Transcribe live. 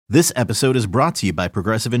This episode is brought to you by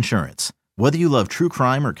Progressive Insurance. Whether you love true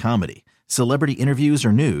crime or comedy, celebrity interviews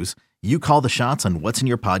or news, you call the shots on what's in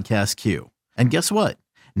your podcast queue. And guess what?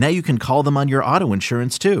 Now you can call them on your auto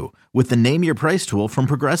insurance too with the Name Your Price tool from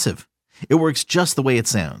Progressive. It works just the way it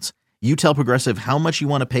sounds. You tell Progressive how much you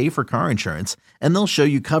want to pay for car insurance, and they'll show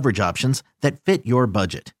you coverage options that fit your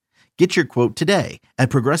budget. Get your quote today at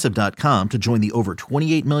Progressive.com to join the over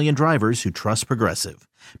 28 million drivers who trust Progressive.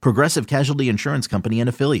 Progressive Casualty Insurance Company and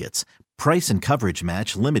Affiliates. Price and coverage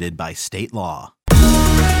match limited by state law.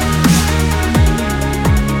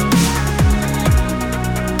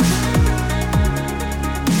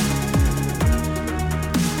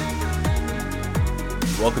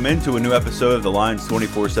 Welcome into a new episode of the Lions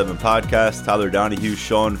 24/7 podcast. Tyler Donahue,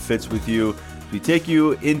 Sean Fitz with you. We take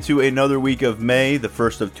you into another week of May, the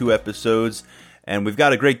first of two episodes, and we've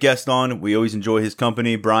got a great guest on. We always enjoy his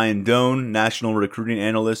company. Brian Doan, national recruiting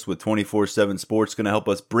analyst with 24/7 Sports, going to help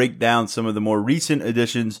us break down some of the more recent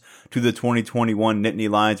additions to the 2021 Nittany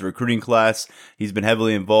Lions recruiting class. He's been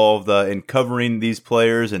heavily involved in covering these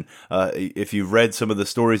players, and if you've read some of the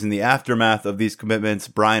stories in the aftermath of these commitments,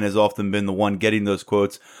 Brian has often been the one getting those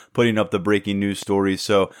quotes, putting up the breaking news stories.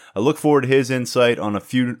 So I look forward to his insight on a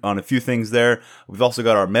few things there. We've also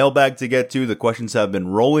got our mailbag to get to. The questions have been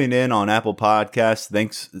rolling in on Apple Podcasts.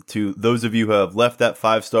 Thanks to those of you who have left that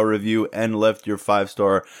 5-star review and left your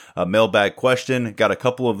 5-star mailbag question. Got a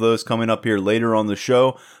couple of those coming up here later on the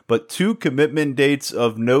show. But two commitment dates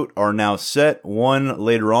of note are now set. One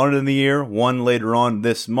later on in the year, one later on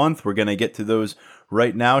this month. We're going to get to those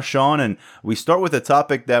right now, Sean, and we start with a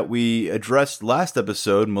topic that we addressed last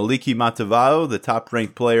episode. Moliki Matavao, the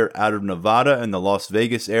top-ranked player out of Nevada in the Las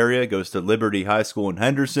Vegas area, goes to Liberty High School in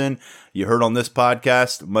Henderson. You heard on this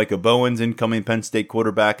podcast, Micah Bowens, incoming Penn State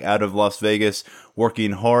quarterback out of Las Vegas,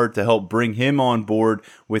 working hard to help bring him on board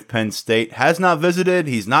with Penn State. Has not visited.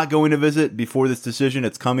 He's not going to visit before this decision.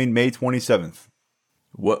 It's coming May 27th.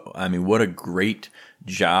 What a great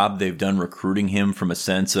job they've done recruiting him from a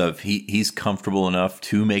sense of he's comfortable enough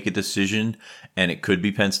to make a decision, and it could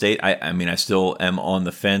be Penn State. I still am on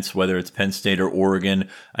the fence whether it's Penn State or Oregon.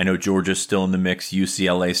 I know Georgia's still in the mix,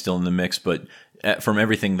 UCLA still in the mix, but from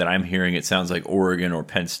everything that I'm hearing, it sounds like Oregon or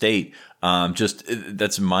Penn State.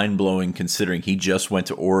 That's mind-blowing considering he just went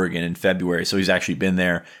to Oregon in February, so he's actually been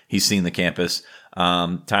there. He's seen the campus.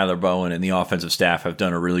 Tyler Bowen and the offensive staff have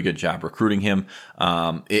done a really good job recruiting him.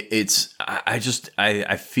 I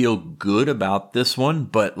feel good about this one,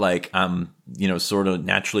 but I'm sort of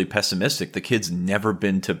naturally pessimistic. The kid's never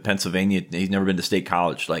been to Pennsylvania. He's never been to State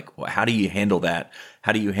College. How do you handle that?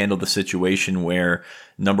 How do you handle the situation where,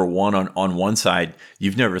 number one, on one side,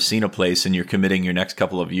 you've never seen a place and you're committing your next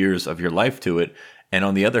couple of years of your life to it, and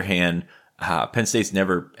on the other hand, Penn State's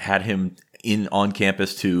never had him on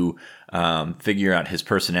campus to figure out his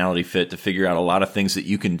personality fit, to figure out a lot of things that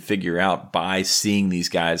you can figure out by seeing these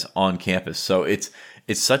guys on campus. So it's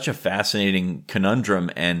such a fascinating conundrum,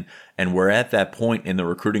 and we're at that point in the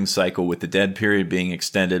recruiting cycle with the dead period being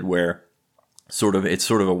extended where it's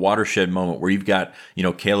sort of a watershed moment where you've got,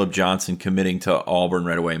 Caleb Johnson committing to Auburn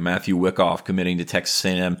right away, Matthew Wickoff committing to Texas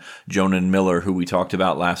A&M, Jonan Miller, who we talked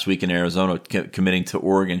about last week in Arizona, committing to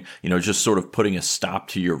Oregon, just sort of putting a stop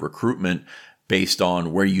to your recruitment based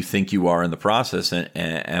on where you think you are in the process, and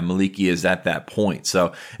Moliki is at that point.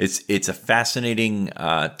 So it's a fascinating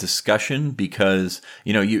discussion because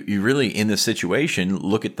you really, in this situation,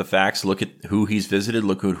 look at the facts, look at who he's visited,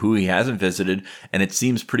 look at who he hasn't visited, and it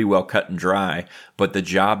seems pretty well cut and dry. But the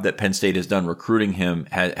job that Penn State has done recruiting him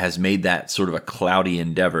has made that sort of a cloudy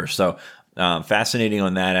endeavor. So fascinating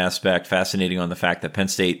on that aspect, fascinating on the fact that Penn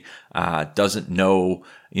State doesn't know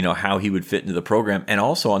how he would fit into the program, and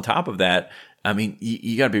also on top of that,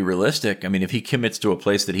 you got to be realistic. If he commits to a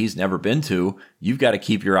place that he's never been to, you've got to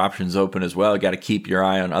keep your options open as well. You got to keep your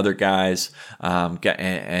eye on other guys,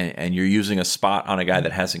 and you're using a spot on a guy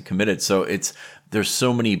that hasn't committed. So there's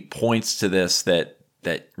so many points to this that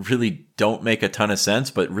really don't make a ton of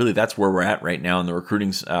sense, but really that's where we're at right now in the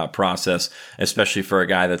recruiting process, especially for a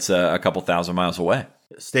guy that's a couple thousand miles away.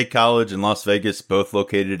 State College and Las Vegas, both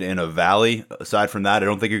located in a valley. Aside from that, I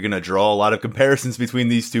don't think you're going to draw a lot of comparisons between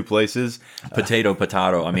these two places. Potato.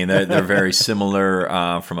 They're very similar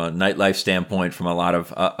from a nightlife standpoint, from a lot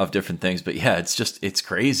of different things. But yeah, it's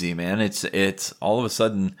crazy, man. It's all of a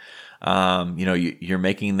sudden, you're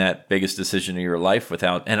making that biggest decision of your life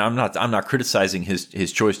without. And I'm not criticizing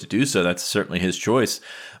his choice to do so. That's certainly his choice.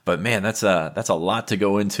 But man, that's a lot to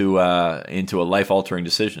go into a life altering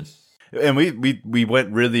decision. And we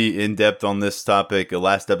went really in depth on this topic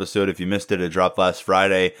last episode. If you missed it, it dropped last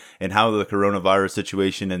Friday, and how the coronavirus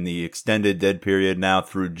situation and the extended dead period now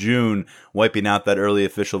through June, wiping out that early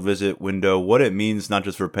official visit window, what it means not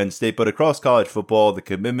just for Penn State, but across college football. The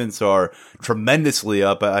commitments are tremendously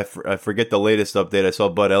up. I forget the latest update. I saw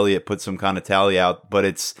Bud Elliott put some kind of tally out, but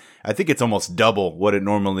I think it's almost double what it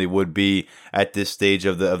normally would be at this stage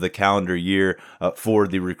of the calendar year for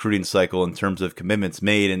the recruiting cycle in terms of commitments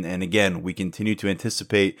made. And again, we continue to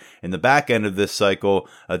anticipate in the back end of this cycle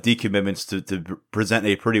decommitments to present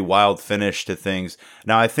a pretty wild finish to things.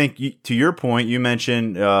 Now, I think to your point, you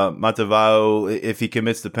mentioned Matavao. If he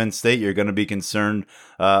commits to Penn State, you're going to be concerned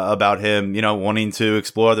about him, wanting to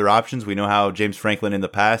explore other options. We know how James Franklin in the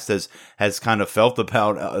past has kind of felt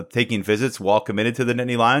about taking visits while committed to the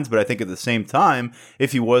Nittany Lions. But I think at the same time,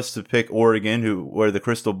 if he was to pick Oregon, where the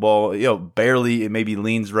crystal ball, barely it maybe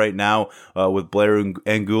leans right now, with Blair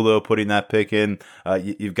Angulo putting that pick in,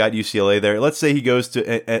 you've got UCLA there. Let's say he goes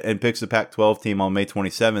to and picks a Pac-12 team on May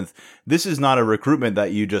 27th. This is not a recruitment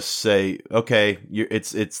that you just say, okay,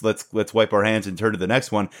 let's wipe our hands and turn to the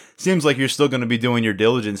next one. Seems like you're still going to be doing your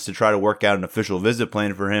diligence to try to work out an official visit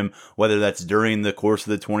plan for him, whether that's during the course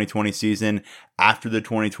of the 2020 season, after the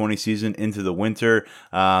 2020 season, into the winter.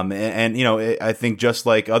 I think just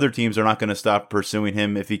like other teams are not going to stop pursuing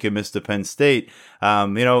him if he commits to Penn State.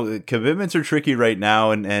 Commitments are tricky right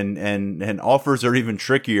now, and offers are even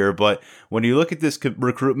trickier. But when you look at this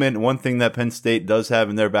recruitment, one thing that Penn State does have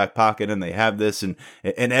in their back pocket, and they have this in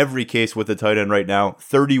every case with the tight end right now,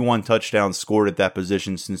 31 touchdowns scored at that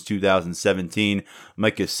position since 2017.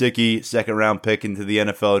 Mike Gesicki, second round pick into the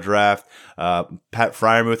NFL draft. Pat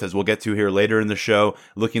Freiermuth, as we'll get to here later in the show,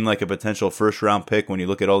 looking like a potential first round pick when you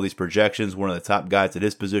look at all these projections, one of the top guys at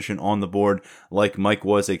his position on the board, like Mike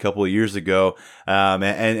was a couple of years ago.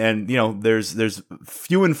 There's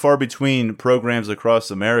few and far between programs across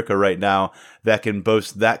America right now that can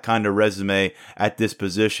boast that kind of resume at this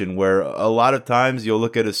position, where a lot of times you'll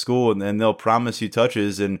look at a school and they'll promise you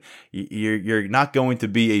touches, and you're not going to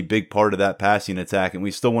be a big part of that passing attack. And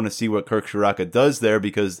we still want to see what Kirk Ciarrocca does there,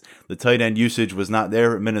 because the tight end usage was not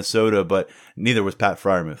there at Minnesota, but neither was Pat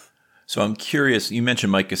Freiermuth. So I'm curious, you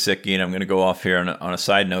mentioned Mike Gesicki, and I'm going to go off here on a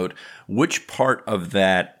side note. Which part of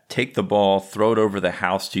that take the ball, throw it over the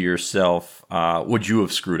house to yourself, would you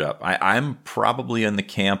have screwed up? I'm probably in the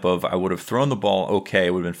camp of I would have thrown the ball okay,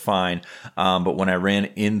 it would have been fine. But when I ran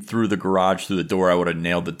in through the garage, through the door, I would have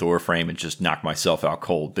nailed the door frame and just knocked myself out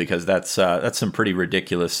cold, because that's some pretty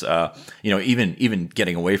ridiculous, even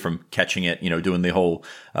getting away from catching it, doing the whole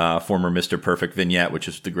former Mr. Perfect vignette, which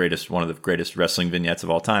is one of the greatest wrestling vignettes of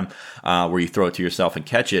all time, where you throw it to yourself and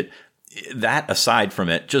catch it. That aside from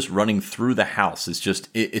it, just running through the house is just,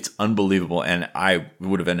 it's unbelievable. And I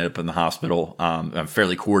would have ended up in the hospital. I'm a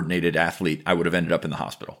fairly coordinated athlete. I would have ended up in the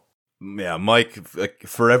hospital. Yeah, Mike,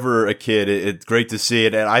 forever a kid. It's great to see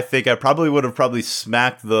it. And I think I probably would have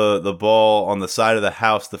smacked the ball on the side of the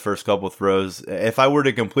house the first couple throws. If I were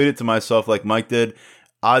to complete it to myself like Mike did,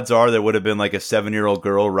 odds are there would have been like a 7-year-old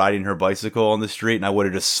girl riding her bicycle on the street, and I would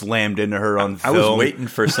have just slammed into her on film. I was waiting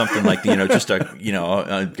for something like, just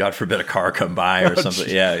God forbid a car come by or something.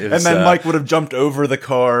 Yeah. And then Mike would have jumped over the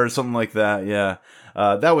car or something like that. Yeah.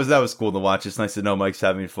 That was cool to watch. It's nice to know Mike's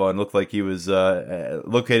having fun. Looked like he was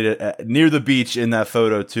located near the beach in that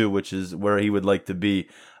photo too, which is where he would like to be.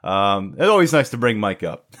 It's always nice to bring Mike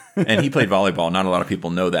up. And he played volleyball. Not a lot of people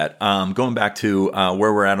know that. Going back to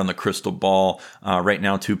where we're at on the crystal ball, right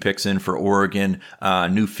now 2 picks in for Oregon.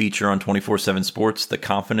 New feature on 24/7 Sports, the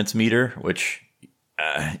confidence meter, which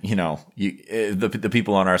the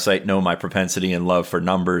people on our site know my propensity and love for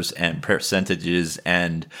numbers and percentages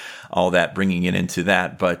and all that, bringing it into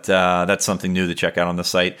that. But that's something new to check out on the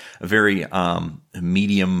site. A very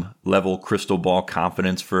medium level crystal ball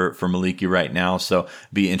confidence for Maliki right now. So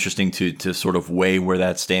be interesting to sort of weigh where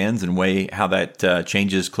that stands and weigh how that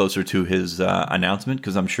changes closer to his announcement,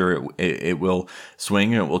 because I'm sure it will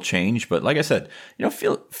swing and it will change. But like I said,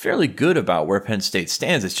 feel fairly good about where Penn State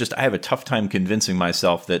stands. It's just I have a tough time convincing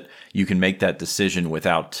myself that you can make that decision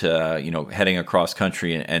without heading across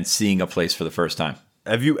country and seeing a place for the first time.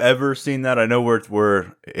 Have you ever seen that? I know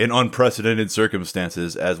we're in unprecedented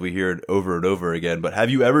circumstances as we hear it over and over again, but have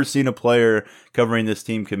you ever seen a player covering this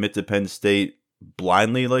team commit to Penn State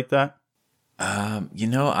blindly like that?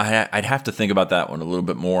 I'd have to think about that one a little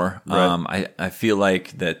bit more. Right. I feel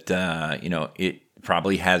like that,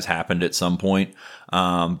 probably has happened at some point.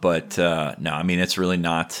 But no, I mean, it's really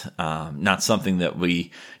not something that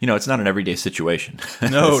we, it's not an everyday situation.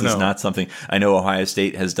 No, This is not something. I know Ohio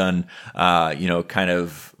State has done, kind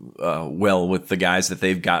of well with the guys that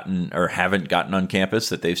they've gotten or haven't gotten on campus,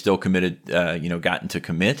 that they've still committed, gotten to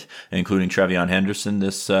commit, including Trevion Henderson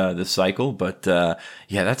this cycle. But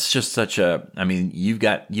yeah, that's just such a. I mean, you've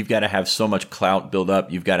got to have so much clout build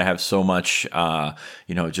up. You've got to have so much,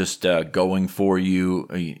 just going for you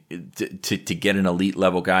to get an elite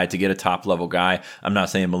level guy, to get a top level guy. I'm not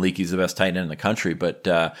saying Maliki's the best tight end in the country, but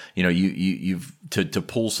you've to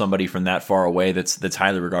pull somebody from that far away that's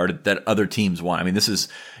highly regarded, that other teams want. I mean, this is,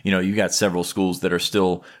 you got several schools that are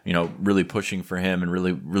still, really pushing for him and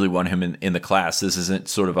really, really want him in the class. This isn't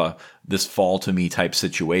sort of this fall to me type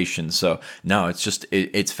situation. So no, it's just,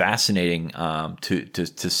 it's fascinating,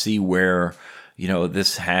 to see where,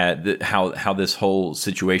 this had how this whole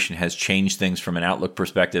situation has changed things from an outlook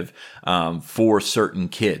perspective, for certain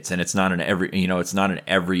kids. And it's not an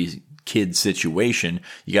every kid situation.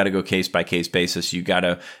 You got to go case by case basis. You got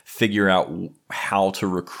to figure out how to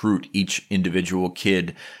recruit each individual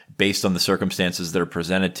kid based on the circumstances that are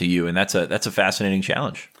presented to you. And that's a fascinating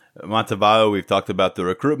challenge. Montevallo, we've talked about the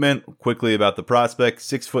recruitment, quickly about the prospect.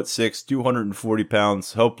 6'6", 240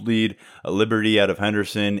 pounds, helped lead Liberty out of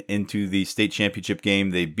Henderson into the state championship game.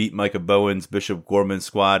 They beat Micah Bowen's Bishop Gorman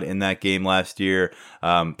squad in that game last year.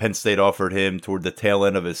 Penn State offered him toward the tail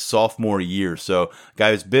end of his sophomore year. So,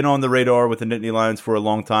 guy who's been on the radar with the Nittany Lions for a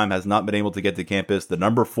long time, has not been able to get to campus. The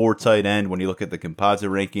number 4 tight end, when you look at the composite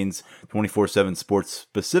rankings, 24/7 Sports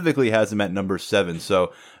specifically has him at number 7.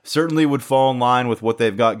 So, certainly would fall in line with what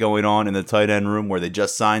they've got going on in the tight end room, where they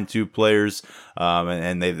just signed 2 players,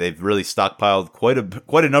 and they've really stockpiled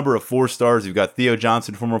quite a number of 4-stars. You've got Theo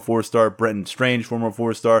Johnson, former 4-star, Brenton Strange, former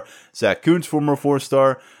 4-star, Zach Kuntz, former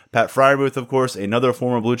 4-star, Pat Fryermuth, of course, another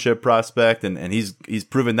former blue chip prospect, and he's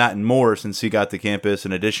proven that and more since he got to campus.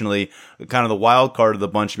 And additionally, kind of the wild card of the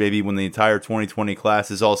bunch, maybe when the entire 2020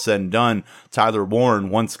 class is all said and done, Tyler Warren,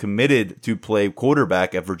 once committed to play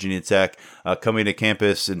quarterback at Virginia Tech, coming to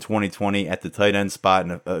campus in 2020 at the tight end spot,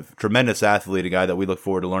 and a tremendous athlete, a guy that we look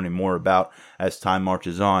forward to learning more about as time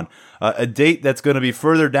marches on. A date that's going to be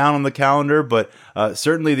further down on the calendar, but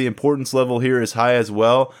certainly the importance level here is high as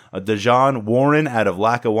well. Dejon Warren out of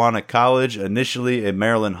Lackawanna College, initially a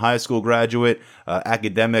Maryland high school graduate.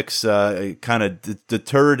 Academics kind of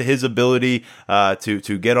deterred his ability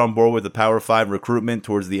to get on board with the Power 5 recruitment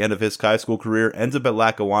towards the end of his high school career. Ends up at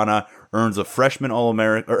Lackawanna, earns a freshman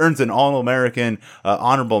All-American, or earns an All-American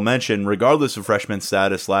honorable mention, regardless of freshman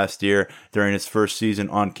status last year during his first season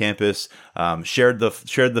on campus. Shared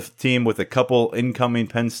the team with a couple incoming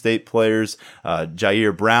Penn State players,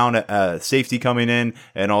 Jair Brown, safety coming in,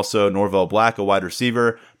 and also Norvell Black, a wide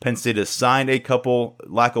receiver. Penn State has signed a couple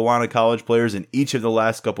Lackawanna College players in each of the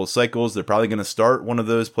last couple cycles. They're probably going to start one of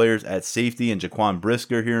those players at safety in Jaquan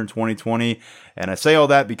Brisker here in 2020. And I say all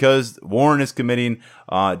that because Warren is committing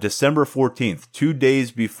December 14th, 2 days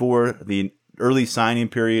before the early signing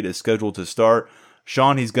period is scheduled to start.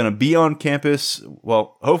 Sean, he's going to be on campus.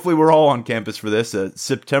 Well, hopefully we're all on campus for this.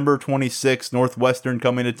 September 26th, Northwestern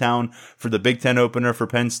coming to town for the Big Ten opener for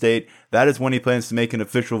Penn State. That is when he plans to make an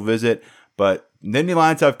official visit. But Nittany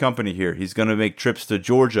Lions have company here. He's going to make trips to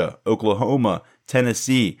Georgia, Oklahoma,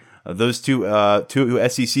 Tennessee. Those two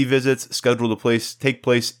SEC visits scheduled to take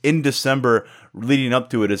place in December, leading up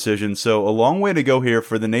to a decision. So a long way to go here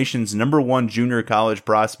for the nation's number 1 junior college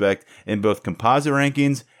prospect in both composite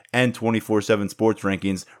rankings and 24/7 Sports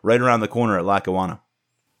rankings, right around the corner at Lackawanna.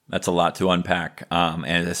 That's a lot to unpack,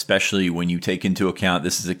 and especially when you take into account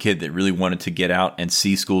this is a kid that really wanted to get out and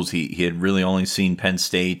see schools. He had really only seen Penn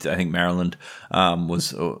State. I think Maryland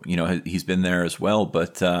was, he's been there as well,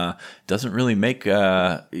 but doesn't really make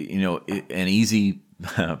an easy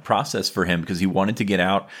process for him, because he wanted to get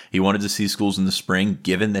out. He wanted to see schools in the spring,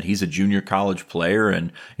 given that he's a junior college player,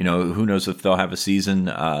 and who knows if they'll have a season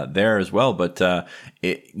there as well. But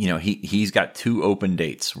he's got 2 open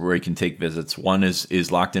dates where he can take visits. One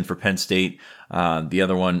is locked in for Penn State. The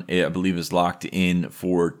other one, I believe, is locked in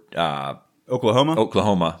for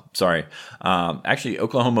Oklahoma. Sorry. Actually,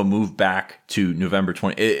 Oklahoma moved back to November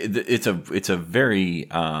 20. It's a very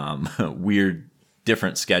weird,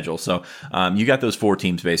 different schedule. So you got those 4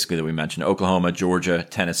 teams basically that we mentioned: Oklahoma, Georgia,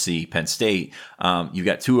 Tennessee, Penn State. You've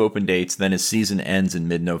got 2 open dates. Then his season ends in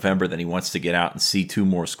mid-November. Then he wants to get out and see 2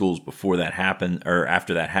 more schools before that happens, or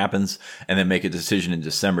after that happens, and then make a decision in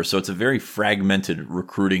December. So it's a very fragmented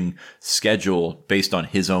recruiting schedule based on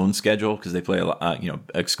his own schedule, because they play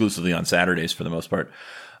exclusively on Saturdays for the most part.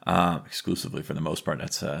 exclusively for the most part.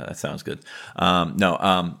 That sounds good.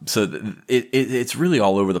 It's really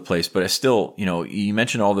all over the place, but I still, you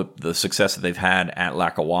mentioned all the success that they've had at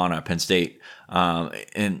Lackawanna, Penn State.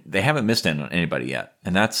 And they haven't missed on anybody yet.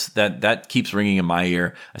 And that keeps ringing in my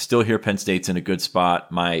ear. I still hear Penn State's in a good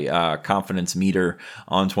spot. My confidence meter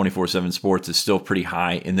on 24/7 Sports is still pretty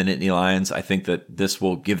high in the Nittany Lions. I think that this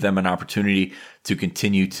will give them an opportunity to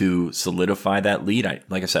continue to solidify that lead.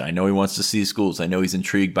 Like I said, I know he wants to see schools. I know he's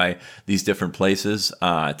intrigued by these different places.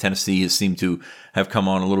 Tennessee has seemed to have come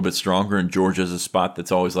on a little bit stronger, and Georgia's a spot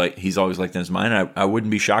that's he's always liked in his mind. I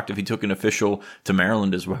wouldn't be shocked if he took an official to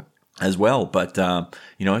Maryland as well. But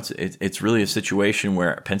it's really a situation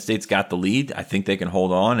where Penn State's got the lead. I think they can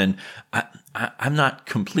hold on, and I'm not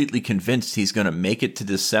completely convinced he's going to make it to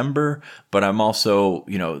December. But I'm also,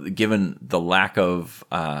 given the lack of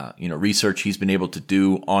research he's been able to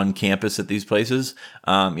do on campus at these places,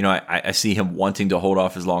 I see him wanting to hold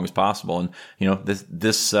off as long as possible, and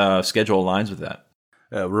this schedule aligns with that.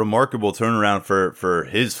 A remarkable turnaround for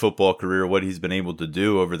his football career, what he's been able to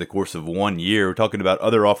do over the course of 1 year. We're talking about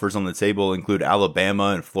other offers on the table, include Alabama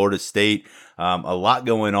and Florida State. A lot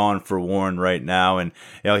going on for Warren right now. And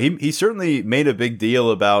he certainly made a big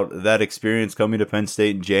deal about that experience coming to Penn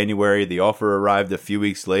State in January. The offer arrived a few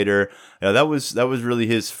weeks later. That was really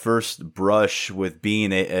his first brush with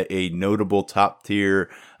being a notable top tier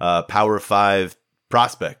Power 5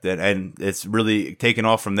 prospect, and it's really taken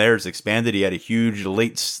off from there. It's expanded. He had a huge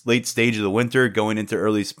late stage of the winter going into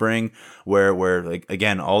early spring where like,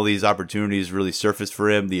 again, all these opportunities really surfaced for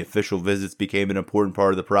him. The official visits became an important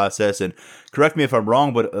part of the process, and correct me if I'm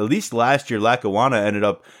wrong, but at least last year Lackawanna ended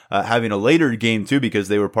up having a later game too, because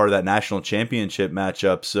they were part of that national championship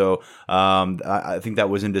matchup. So I think that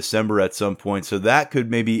was in December at some point, so that could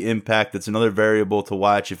maybe impact. That's another variable to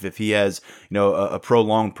watch if he has a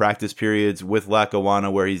prolonged practice periods with Lackawanna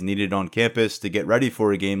where he's needed on campus to get ready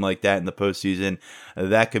for a game like that in the postseason.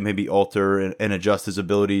 That could maybe alter and adjust his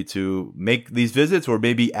ability to make these visits, or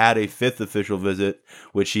maybe add a fifth official visit,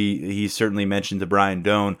 which he certainly mentioned to Brian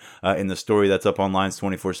Doan in the story that's up on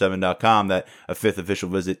Lions247.com, that a fifth official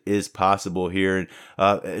visit is possible here.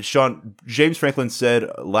 And Sean, James Franklin said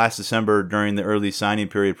last December during the early signing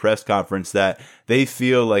period press conference that they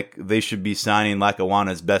feel like they should be signing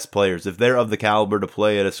Lackawanna's best players. If they're of the caliber to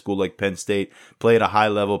play at a school like Penn State, play at a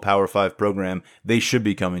high-level Power 5 program, they should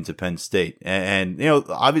be coming to Penn State. And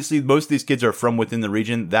obviously most of these kids are from within the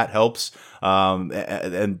region. That helps.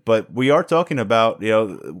 But we are talking about,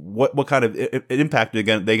 what kind of impact they're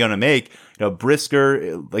going to make.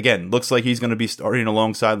 Brisker, again, looks like he's going to be starting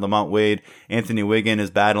alongside Lamont Wade. Anthony Wiggin is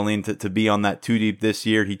battling to be on that 2 deep this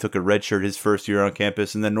year. He took a red shirt his first year on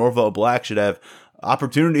campus. And then Norvell Black should have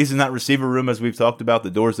opportunities in that receiver room, as we've talked about.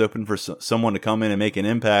 The door's open for someone to come in and make an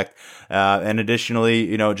impact. And additionally,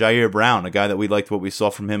 Jair Brown, a guy that we liked what we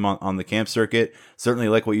saw from him on the camp circuit. Certainly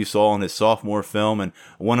like what you saw on his sophomore film. And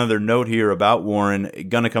one other note here about Warren,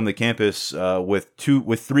 going to come to campus with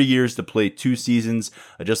 3 years to play 2 seasons,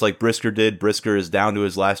 just like Brisker did. Brisker is down to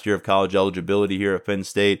his last year of college eligibility here at Penn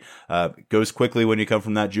State. Goes quickly when you come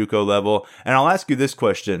from that JUCO level. And I'll ask you this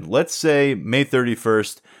question. Let's say May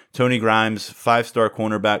 31st, Tony Grimes, 5-star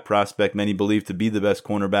cornerback prospect, many believe to be the best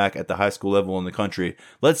cornerback at the high school level in the country.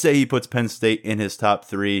 Let's say he puts Penn State in his top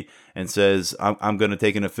 3 and says, I'm going to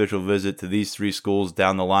take an official visit to these 3 schools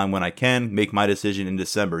down the line when I can, make my decision in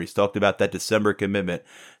December. He's talked about that December commitment.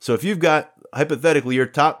 So if you've got, hypothetically, your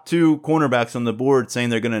top 2 cornerbacks on the board saying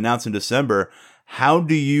they're going to announce in December, how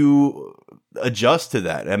do you adjust to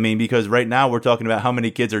that? I mean, because right now we're talking about how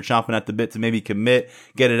many kids are chomping at the bit to maybe commit,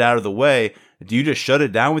 get it out of the way. Do you just shut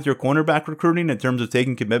it down with your cornerback recruiting in terms of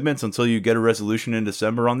taking commitments until you get a resolution in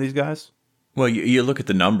December on these guys? Well, you look at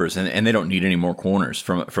the numbers, and they don't need any more corners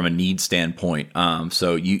from a need standpoint.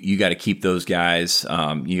 So you got to keep those guys.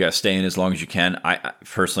 You got to stay in as long as you can. I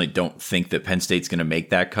personally don't think that Penn State's going to make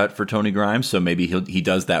that cut for Tony Grimes. So maybe he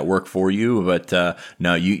does that work for you. But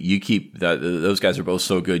no, you keep those guys are both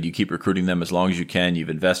so good. You keep recruiting them as long as you can. You've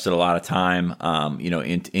invested a lot of time,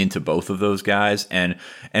 into both of those guys, and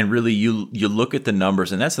really you look at the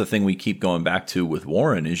numbers, and that's the thing we keep going back to with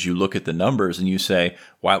Warren is you look at the numbers and you say,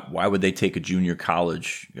 why would they take a junior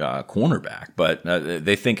college cornerback? But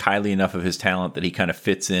they think highly enough of his talent that he kind of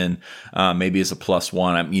fits in maybe as a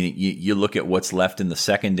 +1. I mean, you look at what's left in the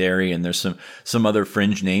secondary, and there's some other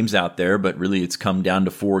fringe names out there, but really it's come down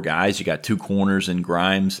to 4 guys. You got 2 corners in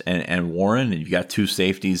Grimes and Warren, and you got 2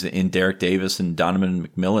 safeties in Derek Davis and Donovan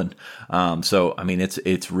McMillan. So, I mean,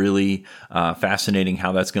 it's really fascinating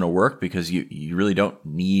how that's going to work, because you really don't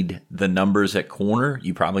need the numbers at corner.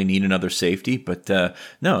 You probably need another safety, but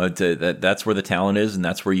no, that's where the talent is, and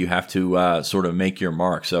that's where you have to sort of make your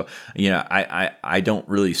mark. So, I don't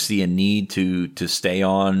really see a need to stay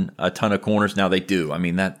on a ton of corners. Now they do. I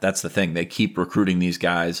mean, that's the thing. They keep recruiting these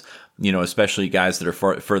guys, especially guys that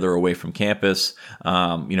are further away from campus.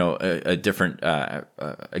 A different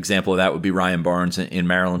example of that would be Ryan Barnes in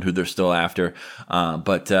Maryland, who they're still after.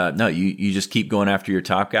 No, you just keep going after your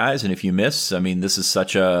top guys, and if you miss, I mean, this is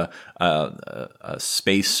such a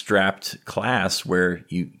space-strapped class where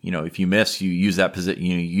if you miss, you use that position,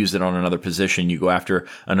 you use it on another position, you go after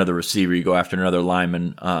another receiver, you go after another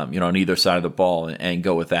lineman, on either side of the ball, and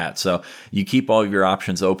go with that. So you keep all of your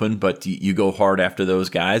options open, but you go hard after those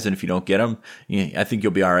guys, and if you don't get them, I think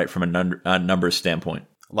you'll be all right from a numbers standpoint.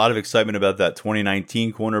 A lot of excitement about that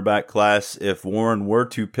 2019 cornerback class. If Warren were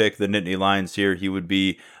to pick the Nittany Lions here, he would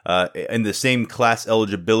be in the same class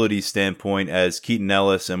eligibility standpoint as Keaton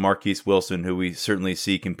Ellis and Marquise Wilson, who we certainly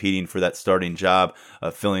see competing for that starting job,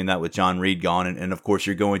 filling that with John Reed gone. And of course,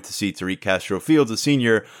 you're going to see Tariq Castro-Fields, a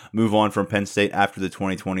senior, move on from Penn State after the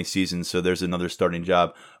 2020 season. So there's another starting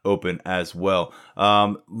job open as well.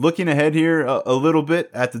 Looking ahead here a little bit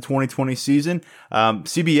at the 2020 season,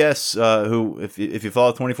 CBS, who if you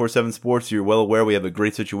follow 24/7 Sports, you're well aware we have a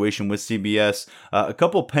great situation with CBS. A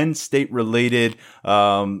couple Penn State related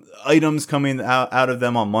items coming out of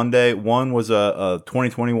them on Monday. One was a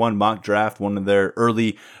 2021 mock draft, one of their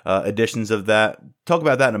early editions of that. Talk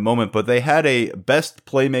about that in a moment, but they had a best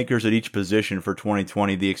playmakers at each position for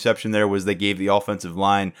 2020. The exception there was they gave the offensive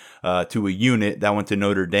line to a unit that went to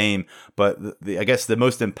Notre Dame. But I guess the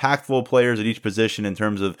most impactful players at each position in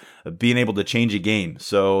terms of being able to change a game.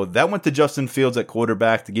 So that went to Justin Fields at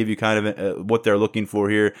quarterback to give you kind of what they're looking for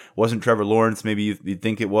here. Wasn't Trevor Lawrence, maybe you'd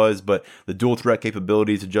think it was, but the dual threat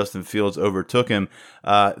capabilities of Justin Fields overtook him.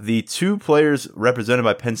 The two players represented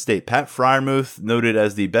by Penn State, Pat Freiermuth, noted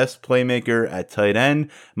as the best playmaker at tight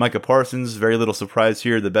end. Micah Parsons, very little surprise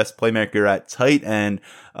here, the best playmaker at tight end.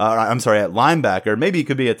 At linebacker. Maybe he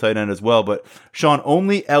could be a tight end as well. But Sean,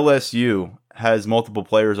 only LSU has multiple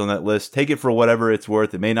players on that list. Take it for whatever it's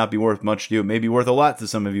worth. It may not be worth much to you. It may be worth a lot to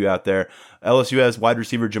some of you out there. LSU has wide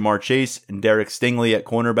receiver Jamar Chase and Derek Stingley at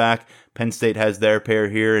cornerback. Penn State has their pair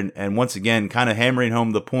here. And once again, kind of hammering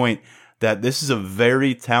home the point that this is a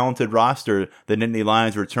very talented roster that Nittany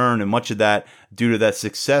Lions return, and much of that due to that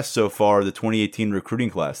success so far of the 2018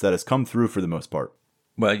 recruiting class that has come through for the most part.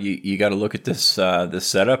 Well, you got to look at this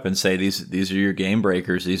setup and say these are your game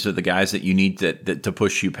breakers. These are the guys that you need to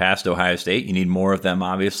push you past Ohio State. You need more of them,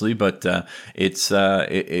 obviously, but it's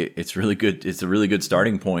really good. It's a really good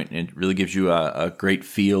starting point. It really gives you a great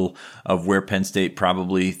feel of where Penn State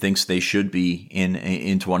probably thinks they should be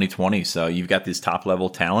in 2020. So you've got this top level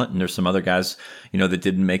talent, and there's some other guys that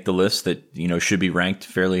didn't make the list that should be ranked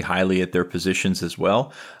fairly highly at their positions as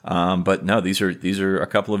well. But no, these are a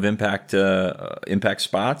couple of impact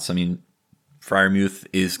spots. I mean, Freiermuth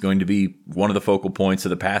is going to be one of the focal points of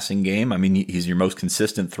the passing game. I mean, he's your most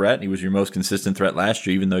consistent threat. He was your most consistent threat last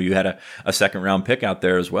year, even though you had a second round pick out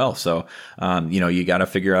there as well. So, you got to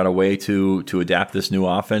figure out a way to adapt this new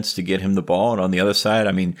offense to get him the ball. And on the other side,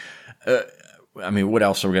 I mean, what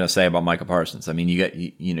else are we going to say about Micah Parsons? I mean,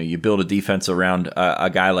 you build a defense around a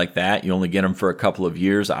guy like that. You only get him for a couple of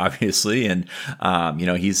years, obviously, and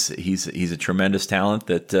he's a tremendous talent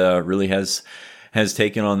that really has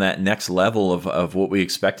taken on that next level of what we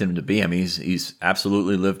expect him to be. I mean, he's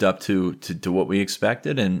absolutely lived up to what we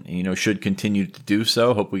expected, and should continue to do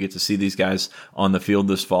so. Hope we get to see these guys on the field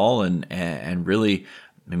this fall, and really,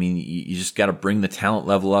 I mean, you just got to bring the talent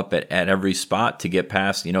level up at every spot to get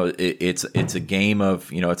past. It's a game of,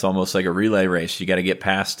 it's almost like a relay race. You got to get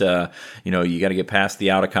past, you got to get past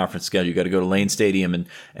the out of conference schedule. You got to go to Lane Stadium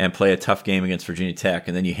and play a tough game against Virginia Tech,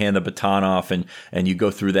 and then you hand the baton off and you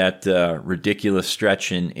go through that ridiculous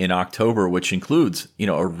stretch in October, which includes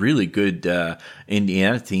a really good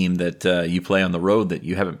Indiana team that you play on the road that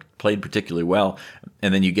you haven't played particularly well,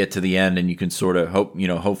 and then you get to the end and you can sort of hope,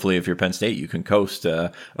 hopefully if you're Penn State, you can coast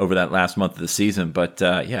over that last month of the season. But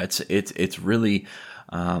it's really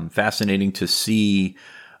fascinating to see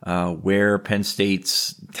where Penn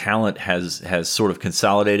State's talent has sort of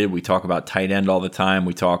consolidated. We talk about tight end all the time.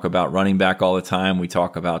 We talk about running back all the time. We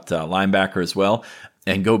talk about linebacker as well.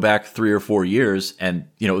 And go back 3 or 4 years, and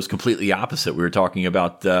it was completely opposite. We were talking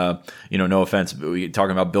about, no offense, but we were talking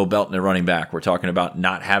about Bill Belton at running back. We're talking about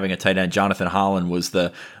not having a tight end. Jonathan Holland was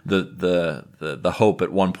the hope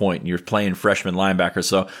at one point, and you're playing freshman linebacker.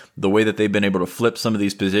 So the way that they've been able to flip some of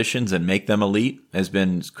these positions and make them elite has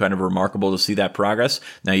been kind of remarkable to see that progress.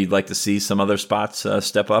 Now you'd like to see some other spots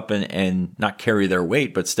step up and not carry their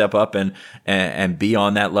weight, but step up and be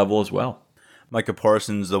on that level as well. Micah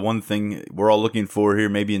Parsons, the one thing we're all looking for here,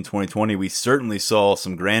 maybe in 2020, we certainly saw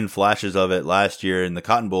some grand flashes of it last year in the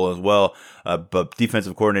Cotton Bowl as well. But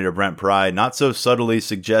defensive coordinator Brent Pry not so subtly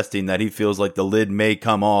suggesting that he feels like the lid may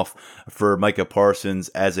come off for Micah Parsons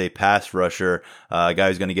as a pass rusher, a guy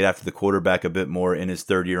who's going to get after the quarterback a bit more in his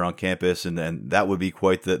third year on campus, and that would be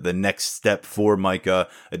quite the next step for Micah.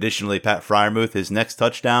 Additionally, Pat Freiermuth, his next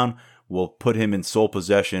touchdown will put him in sole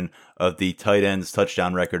possession of the tight end's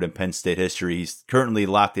touchdown record in Penn State history. He's currently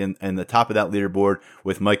locked in the top of that leaderboard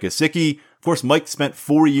with Mike Gesicki. Of course, Mike spent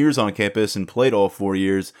 4 years on campus and played all 4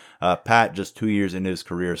 years. Pat just 2 years into his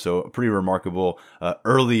career, so pretty remarkable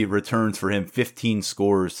early returns for him. 15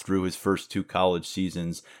 scores through his first 2 college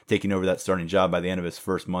seasons, taking over that starting job by the end of his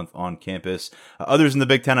first month on campus. Others in the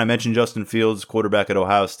Big Ten, I mentioned Justin Fields, quarterback at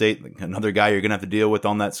Ohio State, another guy you're going to have to deal with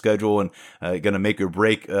on that schedule and going to make or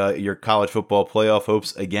break your college football playoff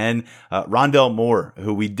hopes again. Rondell Moore,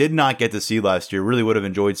 who we did not get to see last year, really would have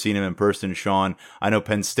enjoyed seeing him in person, Sean. I know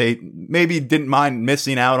Penn State maybe didn't mind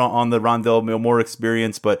missing out on the Rondell Moore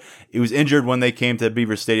experience, but he was injured when they came to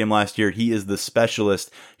Beaver Stadium last year. He is the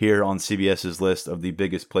specialist here on CBS's list of the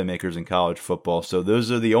biggest playmakers in college football. So those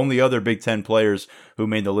are the only other Big Ten players who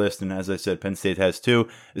made the list, and as I said, Penn State has 2.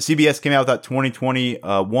 The CBS came out with that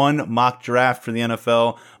 2021 mock draft for the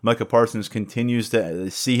NFL. Micah Parsons continues to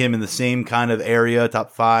see him in the same kind of area,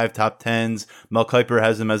 top 5, top 10s. Mel Kiper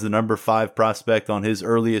has him as the number 5 prospect on his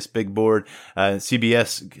earliest big board.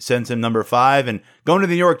 CBS sends him number 5 and going to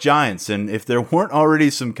the New York Giants. And if there weren't already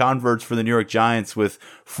some converts for the New York Giants with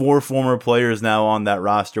 4 former players now on that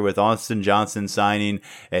roster, with Austin Johnson signing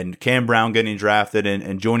and Cam Brown getting drafted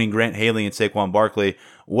and joining Grant Haley and Saquon Barkley,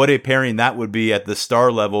 what a pairing that would be at the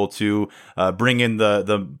star level to bring in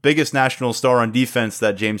the biggest national star on defense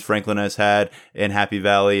that James Franklin has had in Happy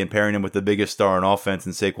Valley and pairing him with the biggest star on offense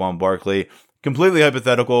in Saquon Barkley. Completely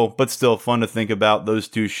hypothetical, but still fun to think about those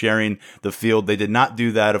two sharing the field. They did not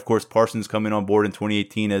do that. Of course, Parsons coming on board in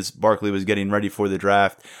 2018 as Barkley was getting ready for the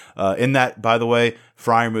draft. In that, by the way,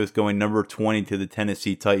 Freiermuth going number 20 to the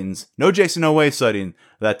Tennessee Titans. No Jason Oweh sighting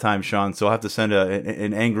that time, Sean, so I'll have to send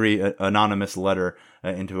an angry anonymous letter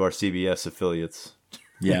into our CBS affiliates.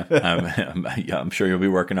 Yeah, I'm sure you'll be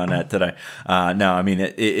working on that today. No, I mean,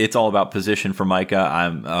 it's all about position for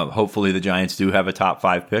Micah. Hopefully the Giants do have a top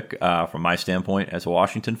 5 pick from my standpoint as a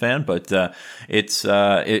Washington fan, but it's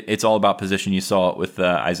all about position. You saw it with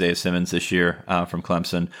Isaiah Simmons this year from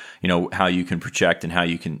Clemson. You know, how you can project and how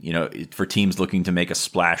you can, you know, for teams looking to make a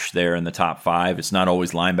splash there in the top 5, it's not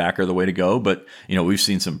always linebacker the way to go, but, you know, we've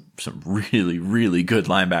seen some really, really good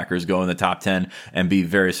linebackers go in the top 10 and be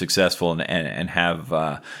very successful and have,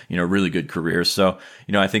 you know, really good careers. So,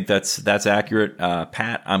 you know, I think that's accurate.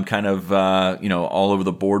 Pat, I'm kind of, you know, all over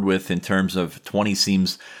the board with in terms of 20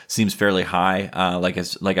 seems fairly high.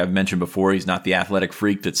 Like I've mentioned before, he's not the athletic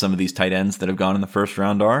freak that some of these tight ends that have gone in the first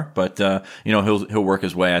round are, but, you know, he'll work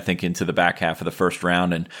his way, I think, into the back half of the first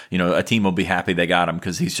round. And, you know, a team will be happy they got him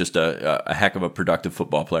because he's just a heck of a productive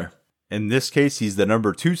football player. In this case, he's the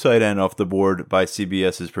number 2 tight end off the board by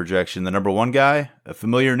CBS's projection. The number 1 guy, a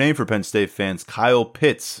familiar name for Penn State fans, Kyle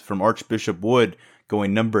Pitts from Archbishop Wood,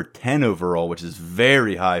 going number 10 overall, which is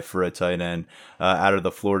very high for a tight end out of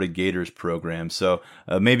the Florida Gators program. So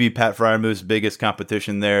maybe Pat Freiermuth's biggest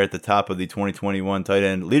competition there at the top of the 2021 tight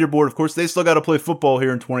end leaderboard. Of course, they still got to play football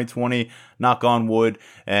here in 2020, knock on wood,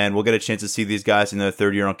 and we'll get a chance to see these guys in their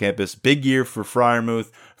third year on campus. Big year for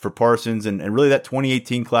Freiermuth, for Parsons, and really that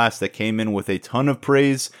 2018 class that came in with a ton of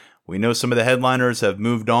praise. We know some of the headliners have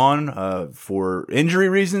moved on for injury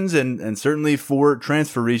reasons and certainly for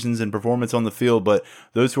transfer reasons and performance on the field, but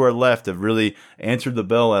those who are left have really answered the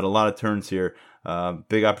bell at a lot of turns here.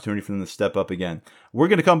 Big opportunity for them to step up again. We're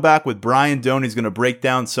going to come back with Brian Doan. He's going to break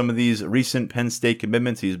down some of these recent Penn State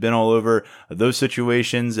commitments. He's been all over those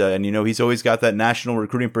situations, and you know he's always got that national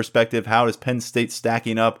recruiting perspective. How is Penn State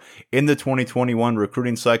stacking up in the 2021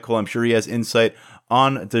 recruiting cycle? I'm sure he has insight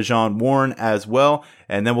on Dejon Warren as well,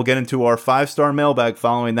 and then we'll get into our 5-star mailbag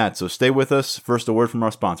following that. So stay with us. First, a word from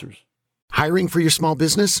our sponsors. Hiring for your small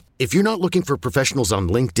business? If you're not looking for professionals on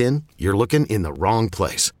LinkedIn, you're looking in the wrong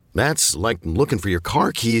place. That's like looking for your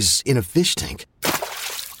car keys in a fish tank.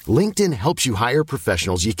 LinkedIn helps you hire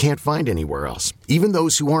professionals you can't find anywhere else, even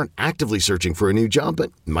those who aren't actively searching for a new job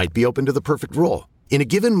but might be open to the perfect role. In a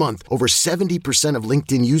given month, over 70% of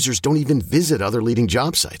LinkedIn users don't even visit other leading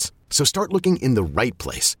job sites. So start looking in the right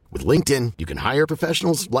place. With LinkedIn, you can hire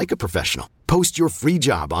professionals like a professional. Post your free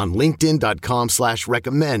job on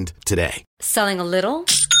linkedin.com/recommend today. Selling a little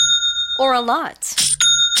or a lot?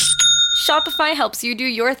 Shopify helps you do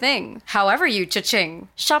your thing, however you cha-ching.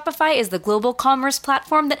 Shopify is the global commerce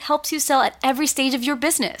platform that helps you sell at every stage of your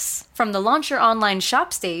business. From the launch your online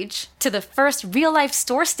shop stage, to the first real-life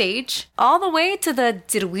store stage, all the way to the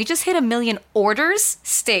did we just hit 1 million orders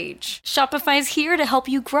stage. Shopify's here to help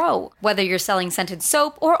you grow. Whether you're selling scented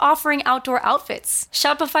soap or offering outdoor outfits,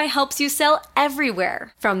 Shopify helps you sell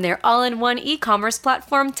everywhere. From their all-in-one e-commerce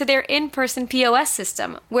platform to their in-person POS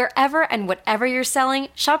system, wherever and whatever you're selling,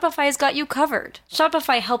 Shopify's got you covered.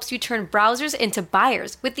 Shopify helps you turn browsers into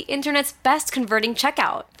buyers with the internet's best converting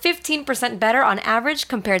checkout. 15% better on average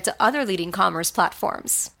compared to other leading commerce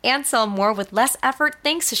platforms. And sell more with less effort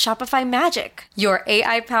thanks to Shopify Magic, your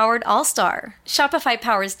AI-powered all-star. Shopify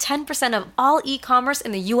powers 10% of all e-commerce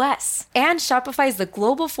in the US. And Shopify is the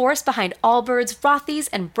global force behind Allbirds, Rothy's,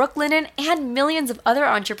 and Brooklinen, and millions of other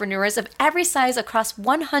entrepreneurs of every size across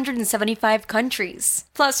 175 countries.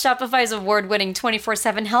 Plus, Shopify's award-winning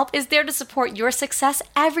 24/7 help is there to support your success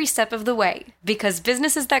every step of the way. Because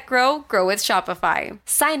businesses that grow, grow with Shopify.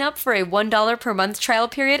 Sign up for a $1 per month trial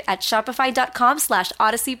period at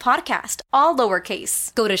shopify.com/Odyssey Podcast, all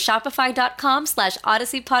lowercase. Go to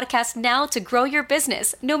shopify.com/Odyssey Podcast now to grow your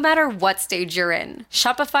business, no matter what stage you're in.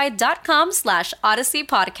 Shopify.com/Odyssey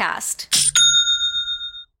Podcast.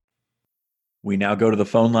 We now go to the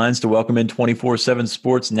phone lines to welcome in 24/7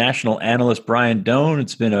 Sports national analyst Brian Dohn.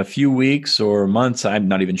 It's been a few weeks or months. I'm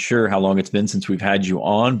not even sure how long it's been since we've had you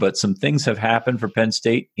on, but some things have happened for Penn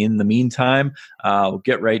State in the meantime. We'll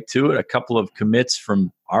get right to it. A couple of commits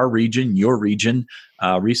from our region, your region,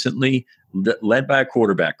 recently led by a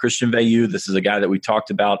quarterback, Christian Veilleux. This is a guy that we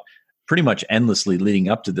talked about pretty much endlessly leading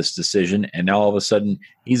up to this decision, and now all of a sudden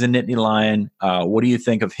he's a Nittany Lion. What do you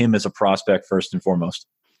think of him as a prospect, first and foremost?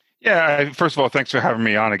 Yeah, first of all, thanks for having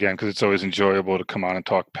me on again, because it's always enjoyable to come on and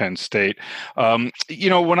talk Penn State. When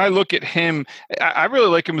I look at him, I really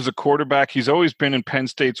like him as a quarterback. He's always been in Penn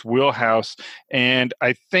State's wheelhouse. And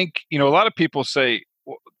I think, a lot of people say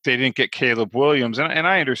they didn't get Caleb Williams. And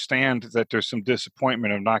I understand that there's some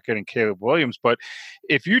disappointment of not getting Caleb Williams. But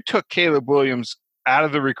if you took Caleb Williams out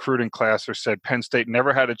of the recruiting class or said Penn State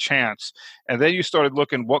never had a chance, and then you started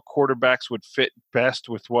looking what quarterbacks would fit best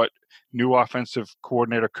with what new offensive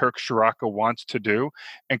coordinator Kirk Ciarrocca wants to do,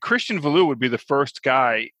 and Christian Veilleux would be the first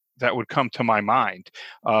guy that would come to my mind.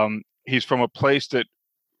 He's from a place that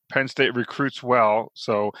Penn State recruits well,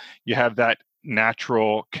 so you have that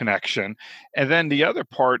natural connection. And then the other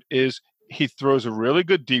part is he throws a really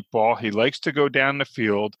good deep ball. He likes to go down the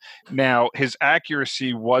field. Now, his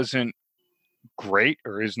accuracy wasn't great,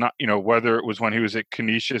 or is not, whether it was when he was at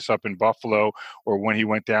Canisius up in Buffalo or when he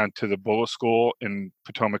went down to the Bullis School in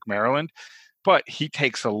Potomac, Maryland. But he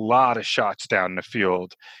takes a lot of shots down the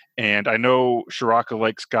field. And I know Ciarrocca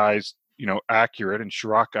likes guys, accurate. And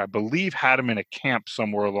Ciarrocca, I believe, had him in a camp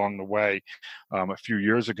somewhere along the way a few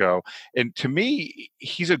years ago. And to me,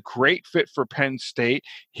 he's a great fit for Penn State.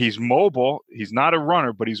 He's mobile. He's not a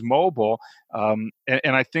runner, but he's mobile. And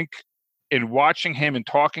I think in watching him and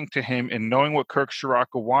talking to him and knowing what Kirk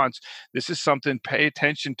Ciarrocca wants, this is something, pay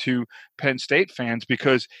attention to, Penn State fans,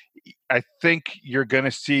 because I think you're going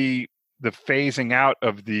to see the phasing out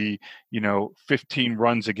of the, 15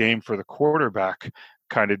 runs a game for the quarterback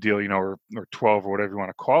kind of deal, or 12 or whatever you want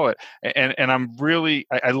to call it. And I'm really,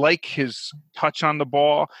 I like his touch on the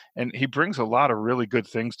ball, and he brings a lot of really good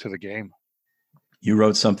things to the game. You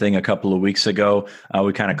wrote something a couple of weeks ago.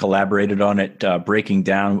 We kind of collaborated on it, breaking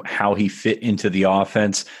down how he fit into the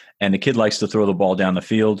offense. And the kid likes to throw the ball down the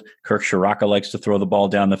field. Kirk Ciarrocca likes to throw the ball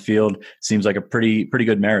down the field. Seems like a pretty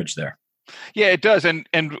good marriage there. Yeah, it does. And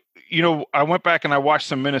I went back and I watched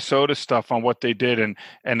some Minnesota stuff on what they did, and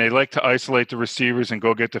they like to isolate the receivers and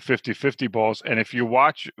go get the 50-50 balls. And if you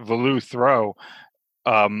watch Veilleux throw,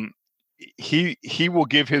 he will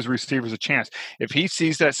give his receivers a chance. If he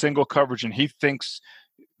sees that single coverage and he thinks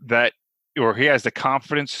that, or he has the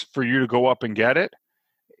confidence for you to go up and get it,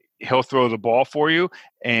 he'll throw the ball for you,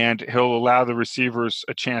 and he'll allow the receivers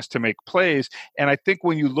a chance to make plays. And I think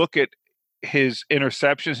when you look at his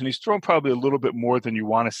interceptions, and he's thrown probably a little bit more than you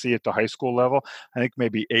want to see at the high school level, I think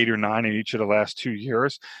maybe 8 or 9 in each of the last 2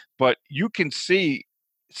 years, but you can see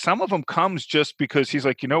some of them comes just because he's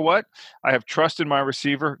like, you know what? I have trust in my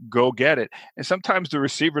receiver. Go get it. And sometimes the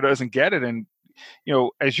receiver doesn't get it. And,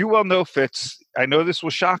 as you well know, Fitz, I know this will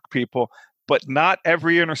shock people, but not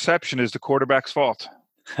every interception is the quarterback's fault.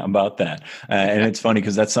 How about that? And it's funny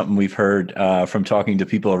because that's something we've heard from talking to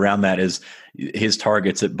people around that is his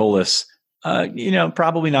targets at Bullis.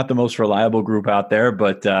 Probably not the most reliable group out there,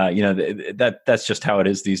 but that's just how it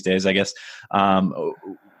is these days, I guess.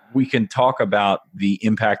 we can talk about the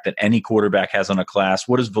impact that any quarterback has on a class.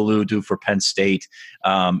 What does Valu do for Penn State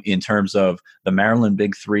in terms of the Maryland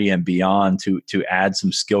Big Three and beyond to add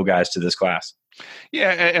some skill guys to this class?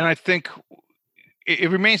 Yeah, and I think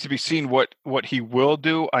it remains to be seen what he will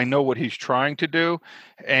do. I know what he's trying to do,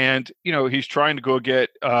 and he's trying to go get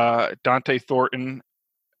Dante Thornton,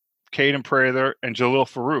 Caden Prather, and Jalil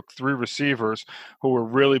Farouk, 3 receivers who were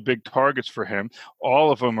really big targets for him.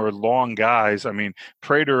 All of them are long guys. I mean,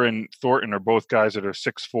 Prather and Thornton are both guys that are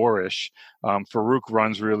 6'4"-ish. Farouk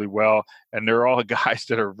runs really well, and they're all guys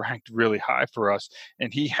that are ranked really high for us.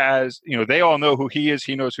 And he has, they all know who he is.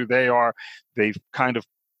 He knows who they are. They've kind of,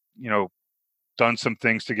 done some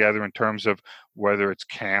things together in terms of whether it's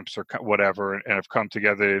camps or whatever, and have come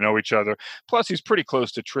together. They know each other. Plus, he's pretty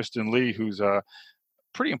close to Tristan Lee, who's a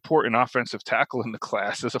pretty important offensive tackle in the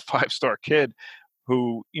class as a 5-star kid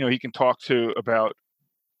who, he can talk to about,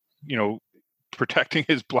 protecting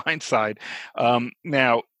his blind side.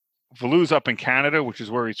 Now, Valu's up in Canada, which is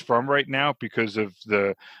where he's from right now because of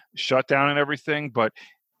the shutdown and everything, but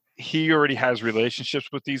he already has relationships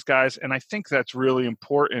with these guys, and I think that's really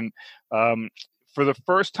important. For the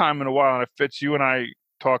first time in a while, and Fitz, you and I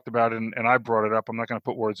talked about it, and I brought it up. I'm not going to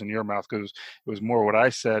put words in your mouth because it was more what I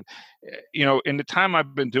said. In the time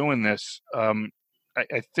I've been doing this,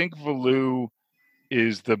 I think Valu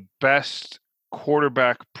is the best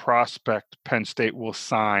quarterback prospect Penn State will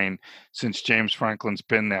sign since James Franklin's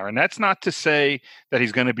been there. And that's not to say that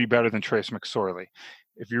he's going to be better than Trace McSorley.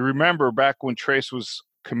 If you remember back when Trace was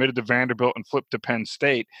committed to Vanderbilt and flipped to Penn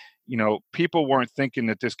State, people weren't thinking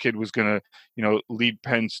that this kid was going to, lead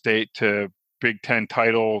Penn State to Big Ten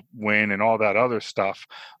title win and all that other stuff.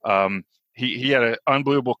 He had an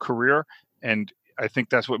unbelievable career, and I think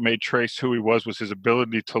that's what made Trace who he was his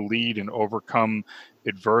ability to lead and overcome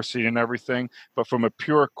adversity and everything. But from a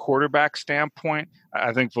pure quarterback standpoint,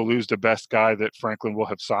 I think Valu's the best guy that Franklin will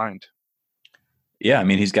have signed. Yeah, I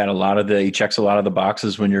mean, he checks a lot of the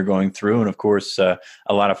boxes when you're going through. And of course, a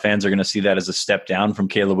lot of fans are going to see that as a step down from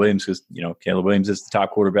Caleb Williams because, Caleb Williams is the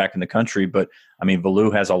top quarterback in the country. But I mean,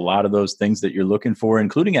 Valu has a lot of those things that you're looking for,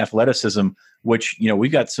 including athleticism, which, we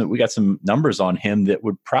got some numbers on him that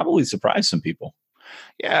would probably surprise some people.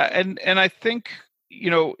 Yeah. And I think,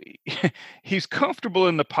 he's comfortable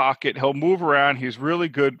in the pocket. He'll move around. He's really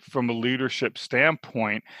good from a leadership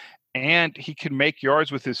standpoint, and he can make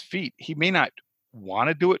yards with his feet. He may not want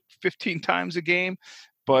to do it 15 times a game,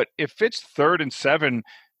 but if it's 3rd and 7,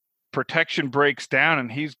 protection breaks down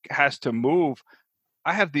and he has to move,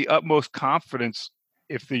 I have the utmost confidence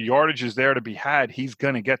if the yardage is there to be had, he's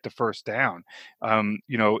going to get the first down.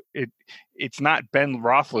 It's not Ben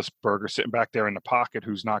Roethlisberger sitting back there in the pocket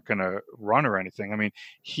who's not going to run or anything. I mean,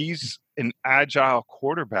 he's an agile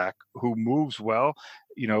quarterback who moves well.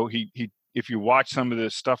 If you watch some of the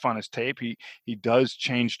stuff on his tape, he does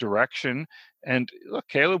change direction. And look,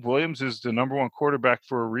 Caleb Williams is the number 1 quarterback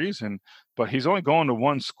for a reason, but he's only going to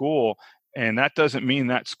one school, and that doesn't mean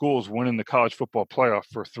that school's winning the college football playoff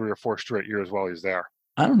for 3 or 4 straight years while he's there.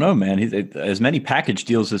 I don't know, man. As many package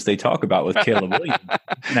deals as they talk about with Caleb Williams,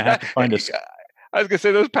 you're going to have to find I was going to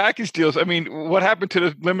say those package deals. I mean, what happened to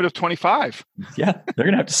the limit of 25? Yeah, they're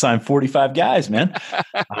going to have to sign 45 guys, man.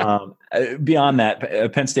 Beyond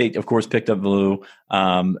that, Penn State, of course, picked up Valu.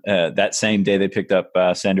 That same day, they picked up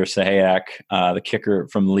Sandor Sahayak, the kicker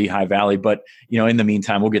from Lehigh Valley. But, in the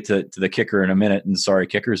meantime, we'll get to the kicker in a minute. And sorry,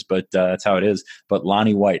 kickers, but that's how it is. But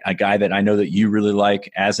Lonnie White, a guy that I know that you really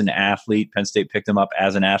like as an athlete. Penn State picked him up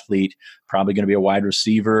as an athlete, probably going to be a wide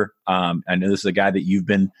receiver. I know this is a guy that you've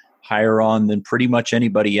been higher on than pretty much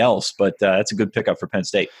anybody else, but that's a good pickup for Penn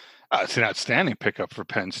State. It's an outstanding pickup for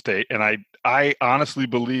Penn State. And I honestly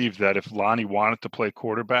believe that if Lonnie wanted to play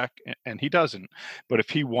quarterback, and he doesn't, but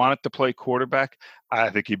if he wanted to play quarterback,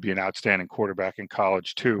 I think he'd be an outstanding quarterback in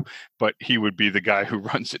college too. But he would be the guy who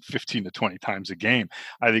runs it 15 to 20 times a game.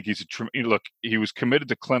 I think he was committed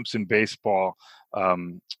to Clemson baseball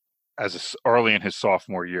early in his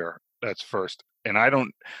sophomore year. That's first. And I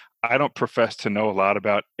don't profess to know a lot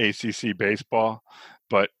about ACC baseball,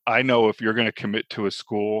 but I know if you're going to commit to a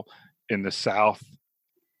school in the South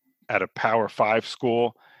at a Power 5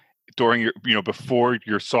 school during your, before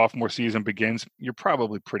your sophomore season begins, you're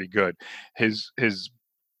probably pretty good. His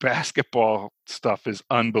basketball stuff is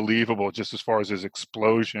unbelievable, just as far as his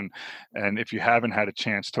explosion. And if you haven't had a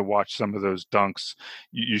chance to watch some of those dunks,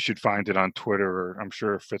 you should find it on Twitter, or I'm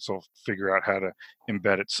sure Fitz will figure out how to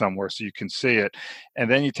embed it somewhere so you can see it. And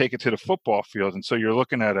then you take it to the football field. And so you're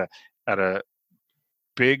looking at a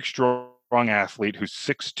big, strong athlete who's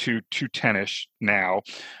 6'2", 210-ish now,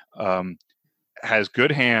 has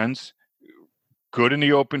good hands, good in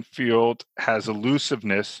the open field, has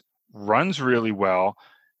elusiveness, runs really well,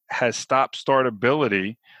 has stop-start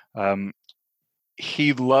ability.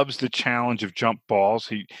 He loves the challenge of jump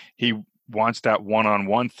balls. He wants that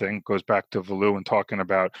one-on-one thing. Goes back to Valu and talking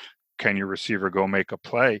about, can your receiver go make a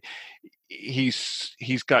play?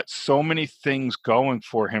 He's got so many things going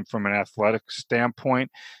for him from an athletic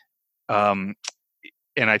standpoint. And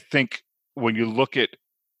I think when you look at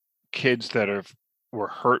kids that were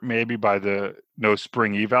hurt maybe by the no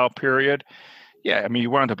spring eval period, yeah, I mean, you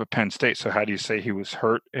wound up at Penn State, so how do you say he was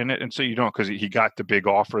hurt in it? And so you don't, because he got the big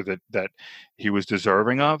offer that he was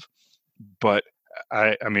deserving of. But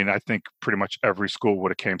I mean, I think pretty much every school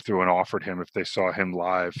would have came through and offered him if they saw him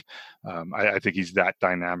live. I think he's that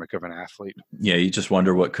dynamic of an athlete. Yeah, you just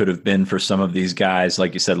wonder what could have been for some of these guys.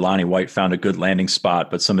 Like you said, Lonnie White found a good landing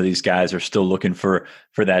spot, but some of these guys are still looking for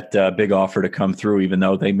that big offer to come through, even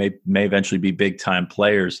though they may eventually be big time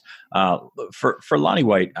players. For Lonnie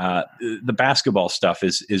White, the basketball stuff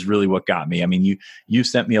is really what got me. I mean, you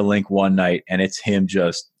sent me a link one night, and it's him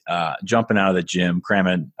just jumping out of the gym,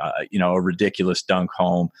 cramming, a ridiculous dunk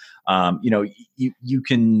home. You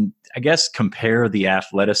can, I guess, compare the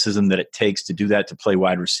athleticism that it takes to do that, to play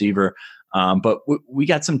wide receiver. But we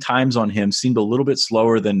got some times on him, seemed a little bit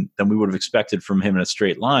slower than we would have expected from him in a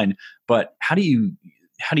straight line. But how do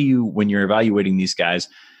you, when you're evaluating these guys,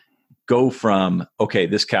 go from, okay,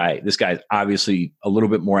 this guy's obviously a little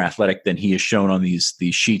bit more athletic than he is shown on these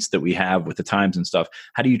sheets that we have with the times and stuff.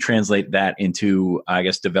 How do you translate that into, I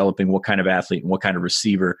guess, developing what kind of athlete and what kind of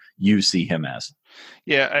receiver you see him as?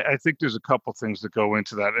 Yeah, I think there's a couple things that go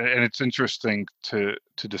into that. And it's interesting to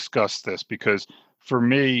discuss this, because for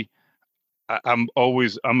me, I'm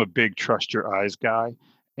a big trust your eyes guy.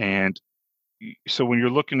 And so when you're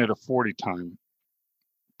looking at a 40 time,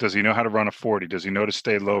 does he know how to run a 40? Does he know to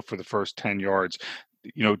stay low for the first 10 yards?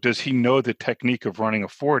 Does he know the technique of running a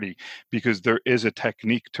 40? Because there is a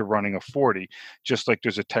technique to running a 40, just like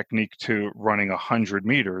there's a technique to running 100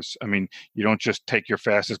 meters. I mean, you don't just take your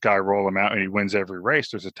fastest guy, roll him out, and he wins every race.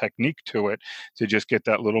 There's a technique to it to just get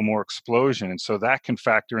that little more explosion. And so that can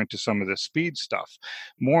factor into some of the speed stuff.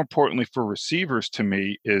 More importantly for receivers, to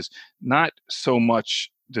me, is not so much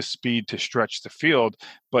the speed to stretch the field,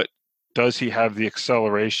 but does he have the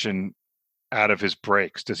acceleration out of his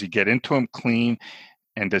breaks? Does he get into him clean?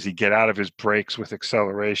 And does he get out of his breaks with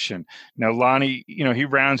acceleration? Now, Lonnie, he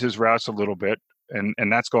rounds his routes a little bit, and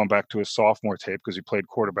that's going back to his sophomore tape because he played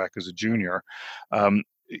quarterback as a junior.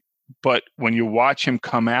 But when you watch him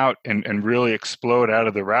come out and really explode out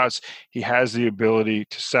of the routes, he has the ability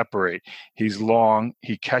to separate. He's long.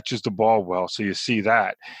 He catches the ball well. So you see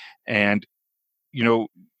that. And,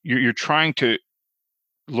 you're trying to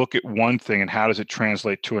look at one thing and how does it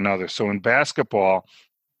translate to another. So in basketball,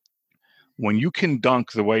 when you can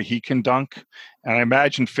dunk the way he can dunk, and I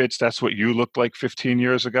imagine, Fitz, that's what you looked like 15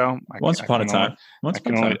 years ago. Once upon a time. I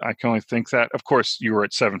can only think that. Of course, you were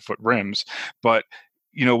at 7-foot rims, but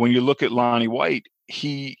when you look at Lonnie White,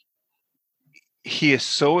 he is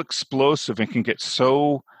so explosive and can get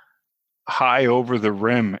so high over the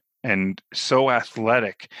rim and so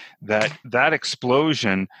athletic that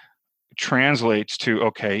explosion translates to,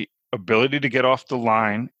 okay, ability to get off the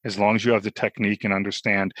line as long as you have the technique and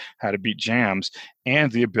understand how to beat jams,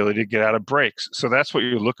 and the ability to get out of breaks. So that's what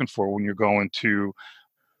you're looking for when you're going to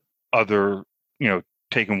other,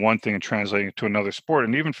 taking one thing and translating it to another sport.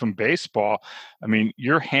 And even from baseball, I mean,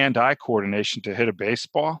 your hand-eye coordination to hit a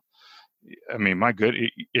baseball, I mean,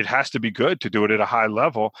 it has to be good to do it at a high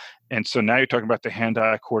level. And so now you're talking about the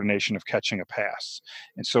hand-eye coordination of catching a pass.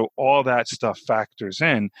 And so all that stuff factors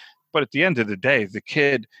in. But at the end of the day, the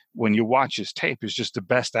kid, when you watch his tape, is just the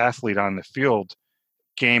best athlete on the field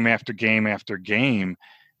game after game after game.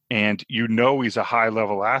 And he's a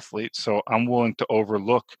high-level athlete. So I'm willing to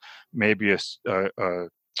overlook maybe a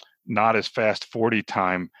not as fast 40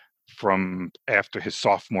 time from after his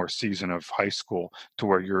sophomore season of high school, to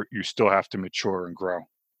where you still have to mature and grow.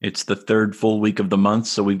 It's the third full week of the month,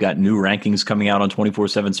 so we've got new rankings coming out on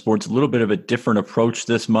 24/7 Sports. A little bit of a different approach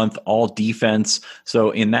this month, all defense.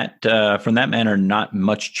 So in that, from that manner, not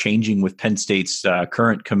much changing with Penn State's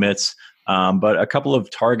current commits, but a couple of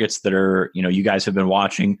targets that are, you guys have been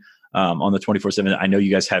watching on the 24/7. I know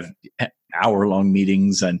you guys have hour-long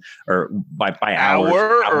meetings or by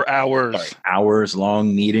hours. Hours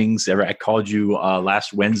long meetings. I called you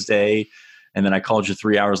last Wednesday and then I called you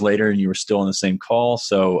 3 hours later and you were still on the same call.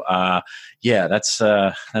 So yeah, that's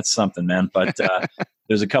something, man. But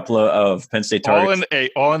there's a couple of Penn State targets.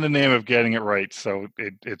 All in the name of getting it right. So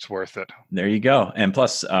it's worth it. There you go. And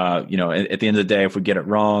plus, you know, at the end of the day, if we get it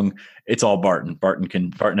wrong, it's all Barton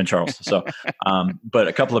and Charles. So, but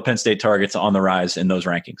a couple of Penn State targets on the rise in those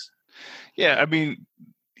rankings. Yeah. I mean,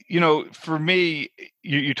 you know, for me,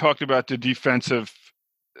 you talked about the defensive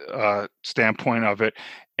standpoint of it,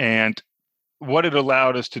 and what it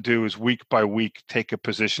allowed us to do is week by week take a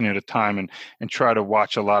position at a time and try to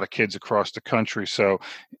watch a lot of kids across the country. So,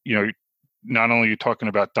 you know, not only are you talking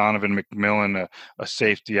about Donovan McMillan, a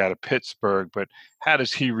safety out of Pittsburgh, but how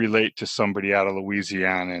does he relate to somebody out of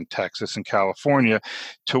Louisiana and Texas and California,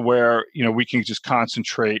 to where, you know, we can just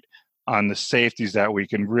concentrate on the safeties that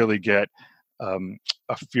week and really get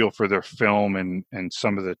a feel for their film and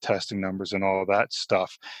some of the testing numbers and all of that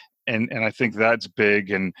stuff. And I think that's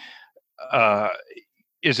big. And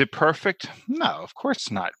is it perfect? No, of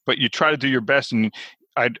course not. But you try to do your best, and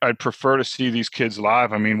I'd prefer to see these kids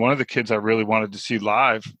live. I mean, one of the kids I really wanted to see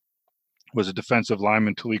live was a defensive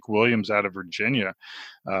lineman, Talik Williams, out of Virginia.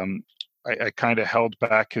 I kind of held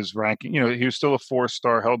back his ranking. You know, he was still a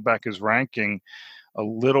 4-star, held back his ranking a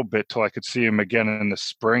little bit till I could see him again in the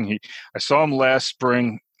spring. I saw him last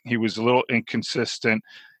spring. He was a little inconsistent.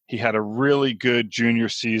 He had a really good junior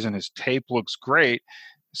season. His tape looks great.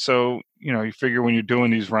 So, you know, you figure when you're doing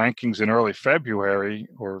these rankings in early February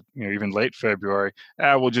or, you know, even late February,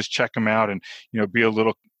 we'll just check them out and, you know, be a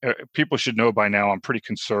little, people should know by now I'm pretty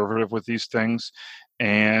conservative with these things.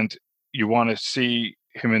 And you want to see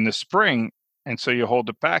him in the spring. And so you hold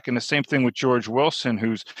it back. And the same thing with George Wilson,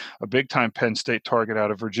 who's a big-time Penn State target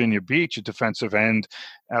out of Virginia Beach, a defensive end.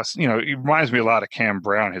 You know, he reminds me a lot of Cam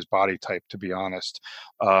Brown, his body type, to be honest.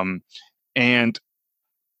 And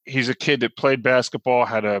he's a kid that played basketball,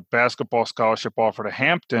 had a basketball scholarship offer to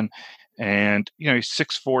Hampton. And, you know, he's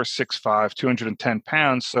 6'4", 6'5", 210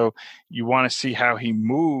 pounds. So you want to see how he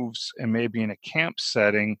moves, and maybe in a camp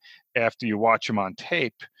setting after you watch him on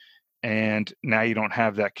tape. And now you don't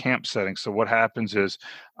have that camp setting. So what happens is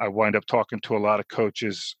I wind up talking to a lot of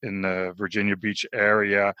coaches in the Virginia Beach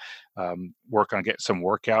area, work on getting some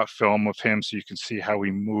workout film of him so you can see how he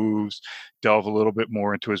moves, delve a little bit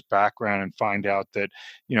more into his background, and find out that,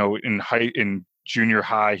 you know, in junior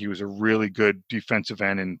high, he was a really good defensive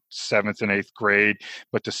end in 7th and 8th grade,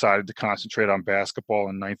 but decided to concentrate on basketball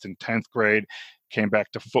in 9th and 10th grade, came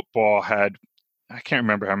back to football, I can't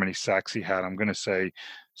remember how many sacks he had. I'm going to say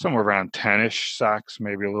somewhere around 10-ish sacks,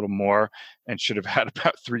 maybe a little more, and should have had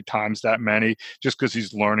about 3 times that many just because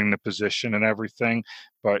he's learning the position and everything.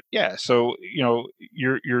 But yeah, so, you know,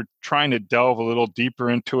 you're trying to delve a little deeper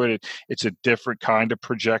into it. It's a different kind of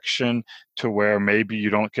projection to where maybe you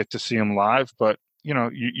don't get to see him live, but you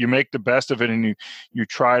know, you make the best of it, and you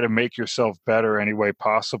try to make yourself better any way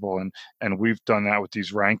possible. And we've done that with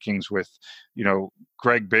these rankings with, you know,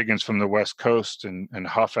 Greg Biggins from the West Coast and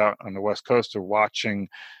Huff out on the West Coast are watching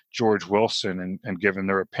George Wilson and giving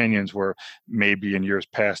their opinions where maybe in years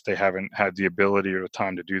past they haven't had the ability or the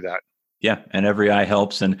time to do that. Yeah, and every eye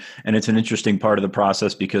helps, and it's an interesting part of the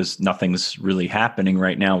process because nothing's really happening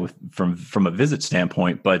right now from a visit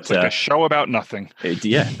standpoint. But it's like a show about nothing.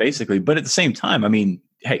 Yeah, basically. But at the same time, I mean,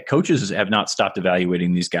 hey, coaches have not stopped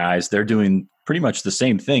evaluating these guys. They're doing pretty much the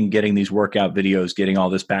same thing, getting these workout videos, getting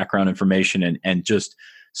all this background information, and just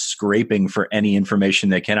scraping for any information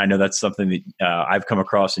they can. I know that's something that I've come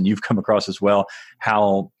across, and you've come across as well.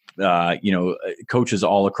 How you know, coaches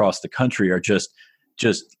all across the country are just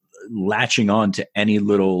latching on to any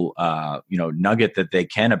little you know, nugget that they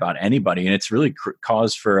can about anybody, and it's really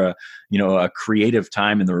cause for a creative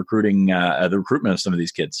time in the recruitment of some of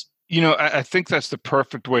these kids. You know, I think that's the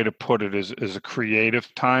perfect way to put it, is a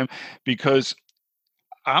creative time, because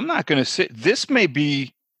I'm not going to say this may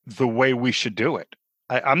be the way we should do it.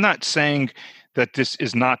 I'm not saying that this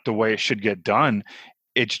is not the way it should get done.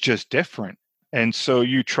 It's just different. And so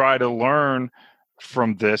you try to learn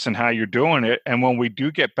from this and how you're doing it. And when we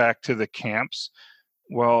do get back to the camps,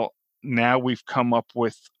 well, now we've come up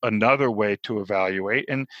with another way to evaluate.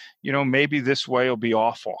 And, you know, maybe this way will be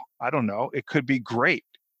awful. I don't know. It could be great.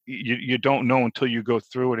 You don't know until you go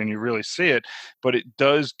through it and you really see it. But it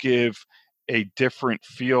does give a different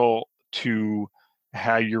feel to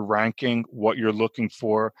how you're ranking, what you're looking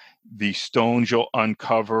for, the stones you'll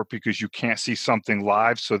uncover because you can't see something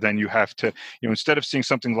live. So then you have to, you know, instead of seeing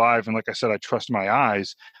something live, and like I said, I trust my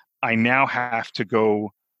eyes, I now have to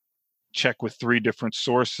go check with 3 different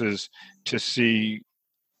sources to see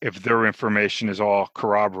if their information is all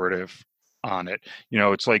corroborative on it. You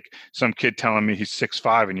know, it's like some kid telling me he's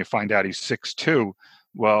 6'5" and you find out he's 6'2".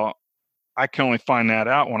 Well, I can only find that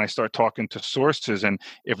out when I start talking to sources. And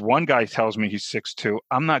if one guy tells me he's 6'2",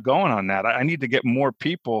 I'm not going on that. I need to get more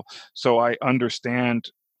people so I understand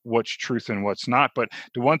what's truth and what's not. But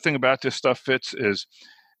the one thing about this stuff, Fitz, is,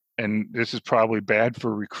 and this is probably bad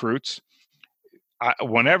for recruits,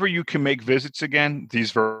 whenever you can make visits again,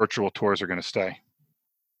 these virtual tours are going to stay.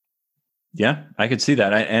 Yeah, I could see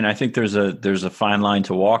that. And I think there's a fine line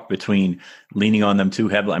to walk between leaning on them too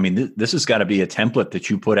heavily. I mean, this has got to be a template that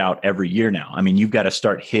you put out every year now. I mean, you've got to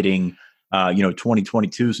start hitting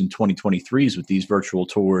 2022s and 2023s with these virtual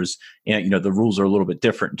tours. And, the rules are a little bit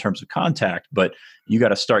different in terms of contact, but you got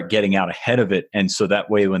to start getting out ahead of it. And so that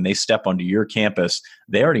way, when they step onto your campus,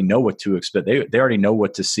 they already know what to expect. They already know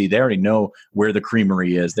what to see. They already know where the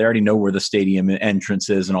creamery is. They already know where the stadium entrance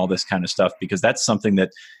is and all this kind of stuff, because that's something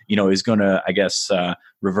that, is going to, I guess,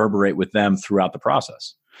 reverberate with them throughout the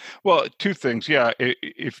process. Well, two things. Yeah.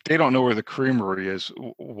 If they don't know where the creamery is,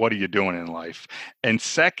 what are you doing in life? And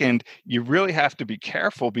second, you really have to be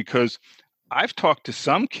careful, because I've talked to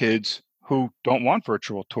some kids who don't want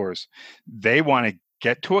virtual tours. They want to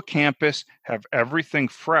get to a campus, have everything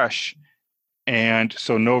fresh, and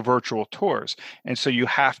so no virtual tours. And so you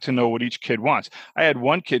have to know what each kid wants. I had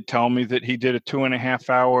one kid tell me that he did a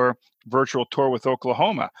 2.5-hour virtual tour with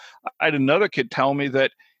Oklahoma. I had another kid tell me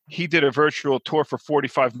that he did a virtual tour for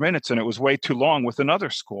 45 minutes and it was way too long with another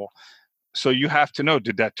school. So you have to know,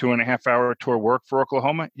 did that 2.5-hour tour work for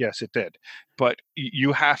Oklahoma? Yes, it did. But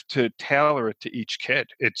you have to tailor it to each kid.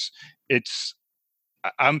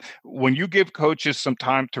 When you give coaches some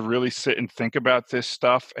time to really sit and think about this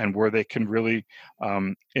stuff and where they can really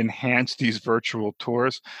enhance these virtual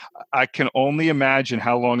tours, I can only imagine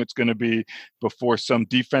how long it's going to be before some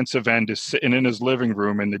defensive end is sitting in his living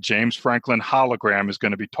room and the James Franklin hologram is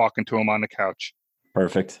going to be talking to him on the couch.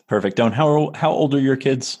 Perfect. Don, how old are your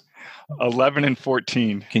kids? 11 and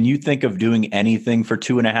 14. Can you think of doing anything for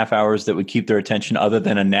 2.5 hours that would keep their attention other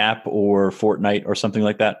than a nap or Fortnite or something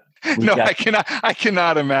like that? I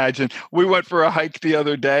cannot imagine. We went for a hike the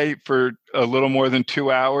other day for a little more than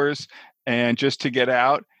 2 hours, and just to get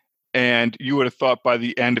out. And you would have thought by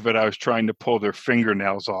the end of it, I was trying to pull their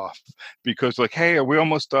fingernails off, because like, hey, are we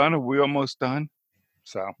almost done? Are we almost done?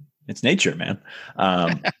 So it's nature, man.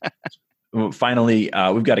 Finally,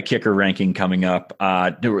 we've got a kicker ranking coming up.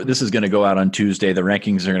 This is going to go out on Tuesday. The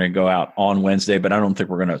rankings are going to go out on Wednesday, but I don't think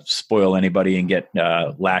we're going to spoil anybody and get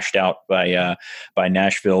lashed out by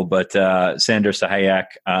Nashville. But Sandor Sahayak,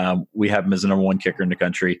 we have him as the number one kicker in the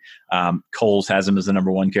country. Coles has him as the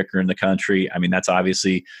number one kicker in the country. I mean, that's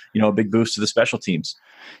obviously, a big boost to the special teams.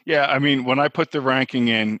 Yeah, I mean, when I put the ranking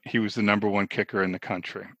in, he was the number one kicker in the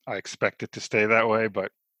country. I expect it to stay that way,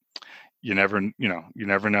 but you never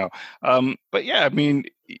know. But yeah, I mean,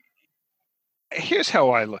 here's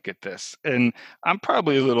how I look at this, and I'm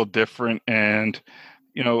probably a little different. And,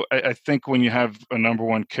 I think when you have a number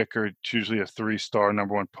one kicker, it's usually a 3-star,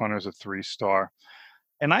 number one punter is a 3-star.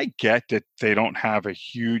 And I get that they don't have a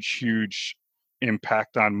huge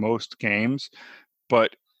impact on most games,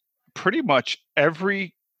 but pretty much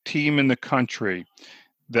every team in the country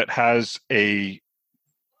that has a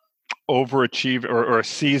overachieve or a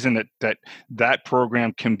season that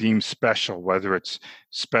program can deem special, whether it's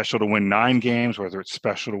special to win 9 games, whether it's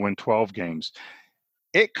special to win 12 games,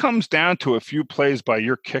 it comes down to a few plays by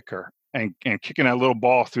your kicker and kicking that little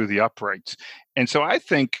ball through the uprights. And so I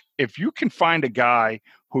think if you can find a guy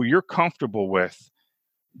who you're comfortable with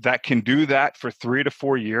that can do that for 3 to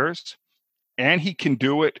 4 years, and he can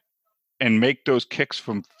do it and make those kicks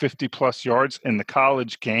from 50 plus yards in the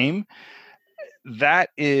college game, that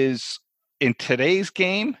is, in today's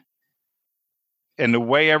game and the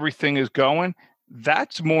way everything is going,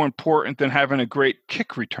 that's more important than having a great kick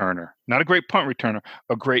returner, not a great punt returner,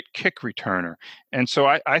 a great kick returner. And so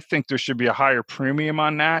I think there should be a higher premium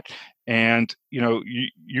on that. And,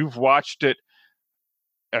 you've watched it.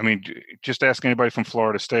 I mean, just ask anybody from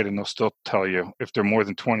Florida State and they'll still tell you, if they're more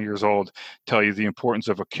than 20 years old, tell you the importance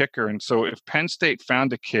of a kicker. And so if Penn State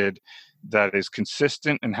found a kid that is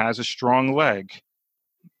consistent and has a strong leg,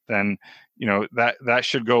 then that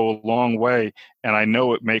should go a long way. And I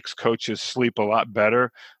know it makes coaches sleep a lot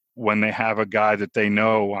better when they have a guy that they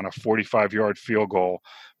know on a 45-yard field goal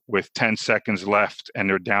with 10 seconds left and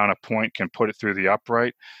they're down a point can put it through the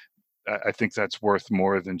upright. I think that's worth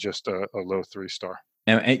more than just a low 3-star.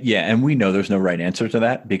 And we know there's no right answer to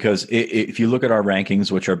that, because if you look at our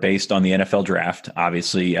rankings, which are based on the NFL draft,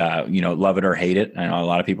 obviously, love it or hate it. I know a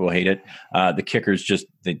lot of people hate it. The kickers just,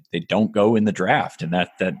 they don't go in the draft. And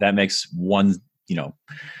that makes one,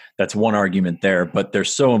 That's one argument there, but they're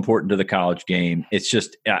so important to the college game. It's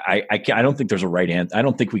just, I don't think there's a right answer. I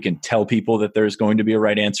don't think we can tell people that there's going to be a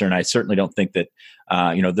right answer. And I certainly don't think that,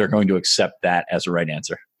 they're going to accept that as a right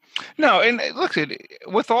answer. No, and look,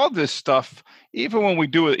 with all this stuff, even when we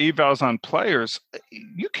do evals on players,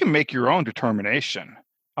 you can make your own determination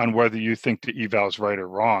on whether you think the eval is right or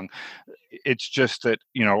wrong. It's just that,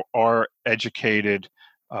 our educated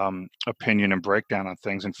opinion and breakdown on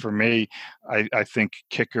things. And for me, I think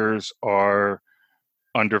kickers are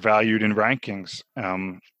undervalued in rankings.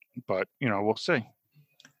 But, we'll see.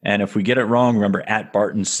 And if we get it wrong, remember at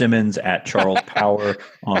Barton Simmons, at Charles Power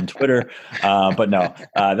on Twitter. But no,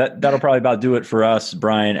 that'll probably about do it for us,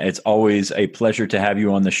 Brian. It's always a pleasure to have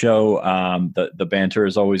you on the show. The banter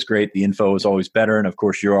is always great. The info is always better. And of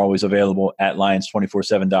course, you're always available at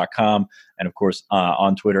Lions247.com. And of course,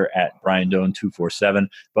 on Twitter at BrianDoan247.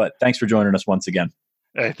 But thanks for joining us once again.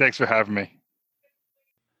 Hey, thanks for having me.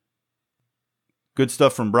 Good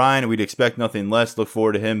stuff from Brian. We'd expect nothing less. Look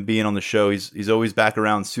forward to him being on the show. He's always back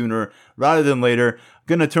around sooner rather than later.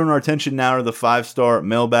 Going to turn our attention now to the 5-star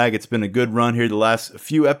mailbag. It's been a good run here the last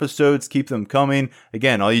few episodes. Keep them coming.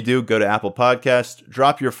 Again, all you do, go to Apple Podcasts,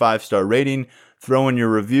 drop your 5-star rating, throw in your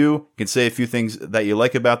review. You can say a few things that you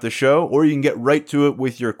like about the show, or you can get right to it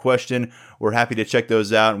with your question. We're happy to check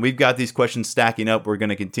those out. And we've got these questions stacking up. We're going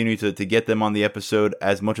to continue to get them on the episode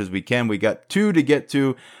as much as we can. We got 2 to get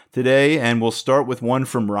to today, and we'll start with one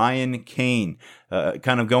from Ryan Kane.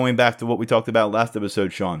 Kind of going back to what we talked about last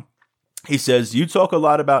episode, Sean. He says, you talk a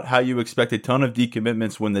lot about how you expect a ton of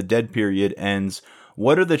decommitments when the dead period ends.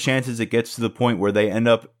 What are the chances it gets to the point where they end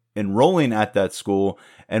up enrolling at that school?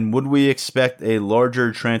 And would we expect a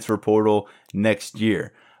larger transfer portal next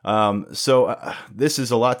year? So this is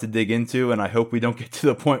a lot to dig into, and I hope we don't get to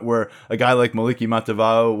the point where a guy like Moliki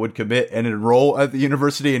Matavao would commit and enroll at the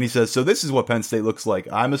university, and he says, so this is what Penn State looks like.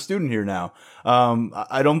 I'm a student here now.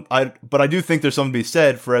 But I do think there's something to be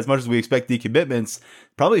said for, as much as we expect decommitments,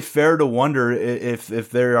 probably fair to wonder if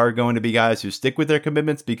there are going to be guys who stick with their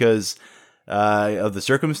commitments because of the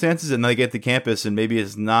circumstances, and they get to campus and maybe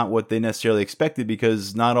it's not what they necessarily expected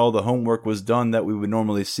because not all the homework was done that we would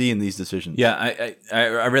normally see in these decisions. Yeah,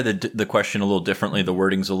 I read the question a little differently. The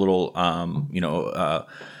wording's a little,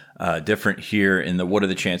 different here in the what are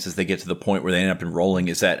the chances they get to the point where they end up enrolling?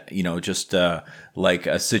 Is that, just like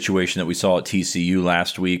a situation that we saw at TCU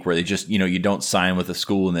last week where they just, you don't sign with a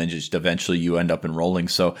school and then just eventually you end up enrolling.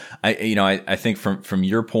 So I think from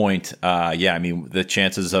your point, the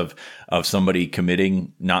chances of somebody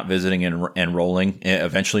committing, not visiting and enrolling,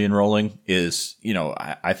 eventually enrolling is,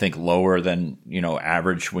 I think lower than,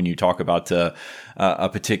 average when you talk about a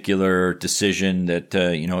particular decision that,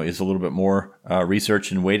 is a little bit more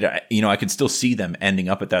research and weighted. I can still see them ending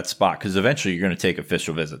up at that spot because eventually you're going to take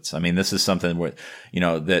official visits. I mean, this is something where,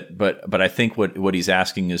 but I think what he's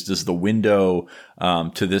asking is, does the window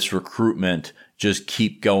to this recruitment just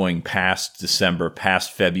keep going past December,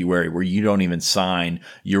 past February, where you don't even sign?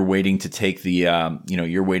 You're waiting to take the,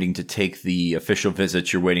 official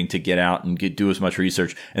visits. You're waiting to get out and do as much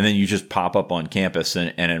research, and then you just pop up on campus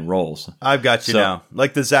and enrolls. I've got you now,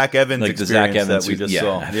 like the Zach Evans experience that we just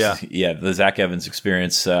saw. Yeah, the Zach Evans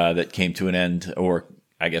experience that came to an end, or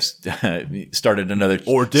I guess started another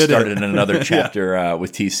chapter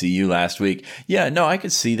with TCU last week. Yeah, no, I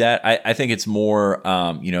could see that. I think it's more,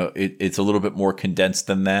 it's a little bit more condensed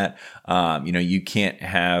than that. You can't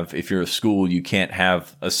have, if you're a school, you can't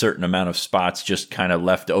have a certain amount of spots just kind of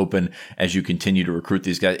left open as you continue to recruit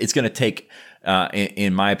these guys. It's going to take,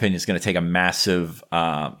 in my opinion, it's going to take a massive,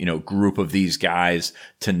 group of these guys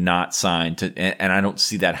to not sign and I don't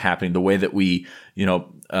see that happening the way that we,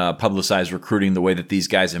 publicize recruiting, the way that these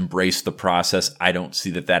guys embrace the process. I don't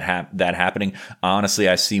see that happening. Honestly,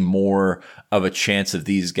 I see more of a chance of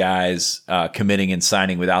these guys committing and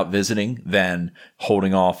signing without visiting than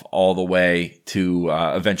holding off all the way to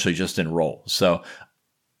eventually just enroll. So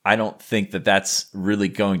I don't think that that's really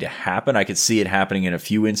going to happen. I could see it happening in a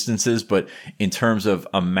few instances, but in terms of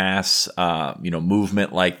a mass,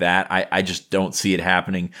 movement like that, I just don't see it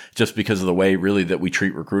happening just because of the way really that we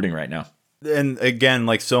treat recruiting right now. And again,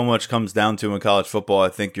 like so much comes down to in college football, I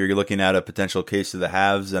think you're looking at a potential case of the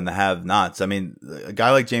haves and the have-nots. I mean, a guy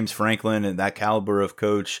like James Franklin and that caliber of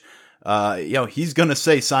coach, he's going to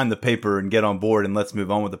say, sign the paper and get on board and let's move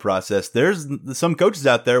on with the process. There's some coaches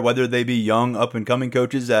out there, whether they be young up and coming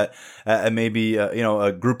coaches at maybe,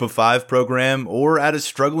 a group of 5 program or at a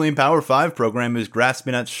struggling Power 5 program, who's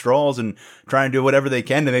grasping at straws and trying to do whatever they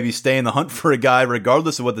can to maybe stay in the hunt for a guy,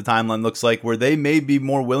 regardless of what the timeline looks like, where they may be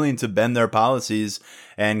more willing to bend their policies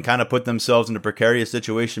and kind of put themselves in a precarious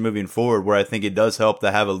situation moving forward, where I think it does help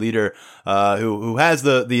to have a leader who has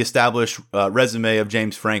the established resume of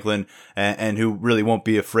James Franklin, and who really won't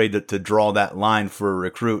be afraid to draw that line for a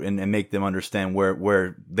recruit and make them understand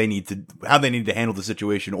where they need to, how they need to handle the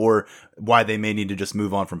situation, or why they may need to just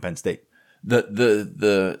move on from Penn State.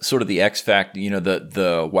 The sort of the X factor,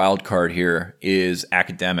 the wild card here is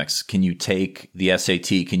academics. Can you take the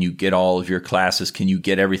SAT? Can you get all of your classes? Can you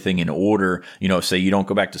get everything in order? Say you don't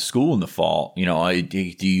go back to school in the fall.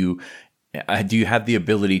 Do you have the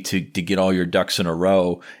ability to get all your ducks in a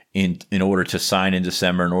row in order to sign in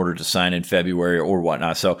December, in order to sign in February or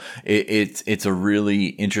whatnot? So it's a really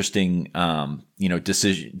interesting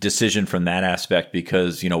decision from that aspect,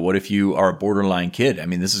 because what if you are a borderline kid? I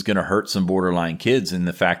mean, this is going to hurt some borderline kids in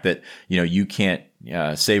the fact that you can't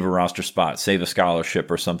save a roster spot, save a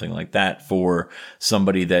scholarship or something like that for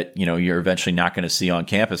somebody that you're eventually not going to see on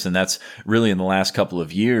campus. And that's really, in the last couple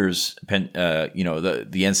of years, the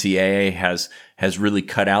NCAA has really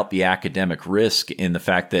cut out the academic risk, in the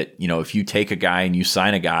fact that, if you take a guy and you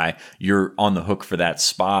sign a guy, you're on the hook for that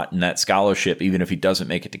spot and that scholarship, even if he doesn't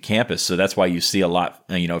make it to campus. So that's why you see a lot,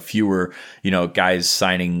 fewer, guys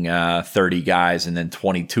signing 30 guys and then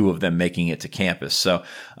 22 of them making it to campus. So,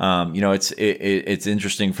 it's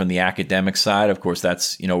interesting from the academic side. Of course,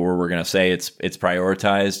 that's, where we're going to say it's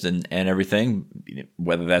prioritized and everything.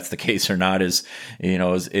 Whether that's the case or not is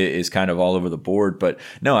kind of all over the board. But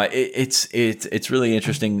no, it's really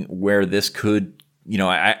interesting where this could,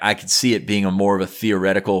 I could see it being a more of a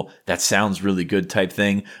theoretical, that sounds really good type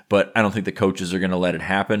thing, but I don't think the coaches are going to let it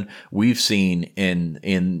happen. We've seen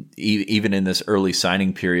even in this early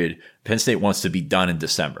signing period, Penn State wants to be done in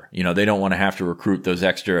December. They don't want to have to recruit those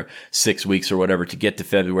extra 6 weeks or whatever to get to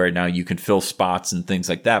February. Now you can fill spots and things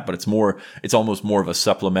like that, but it's almost more of a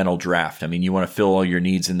supplemental draft. I mean, you want to fill all your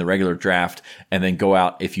needs in the regular draft and then go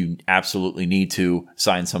out if you absolutely need to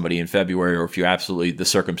sign somebody in February, or if you absolutely, the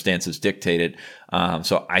circumstances dictate it.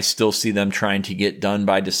 So I still see them trying to get done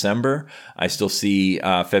by December. I still see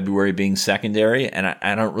February being secondary, and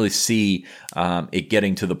I don't really see it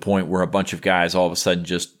getting to the point where a bunch of guys all of a sudden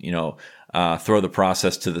just, throw the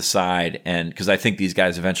process to the side. And because I think these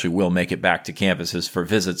guys eventually will make it back to campuses for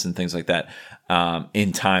visits and things like that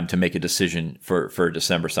in time to make a decision for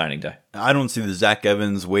December signing day. I don't see the Zach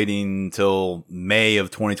Evans waiting until May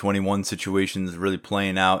of 2021 situations really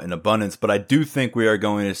playing out in abundance, but I do think we are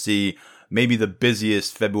going to see maybe the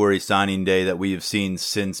busiest February signing day that we have seen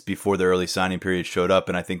since before the early signing period showed up.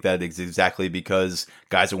 And I think that is exactly because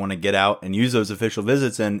guys want to get out and use those official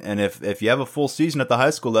visits. And if you have a full season at the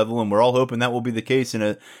high school level, and we're all hoping that will be the case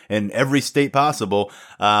in every state possible,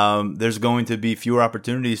 there's going to be fewer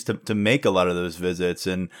opportunities to make a lot of those visits.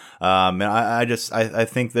 And I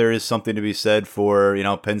think there is something to be said for,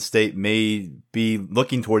 Penn State may be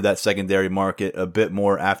looking toward that secondary market a bit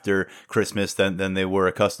more after Christmas than they were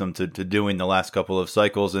accustomed to doing the last couple of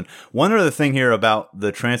cycles. And one other thing here about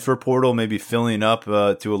the transfer portal maybe filling up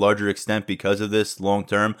to a larger extent because of this long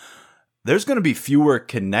term, there's going to be fewer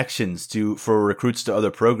connections for recruits to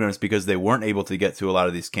other programs because they weren't able to get to a lot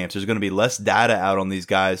of these camps. There's going to be less data out on these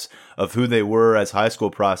guys of who they were as high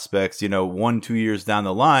school prospects, 1-2 years down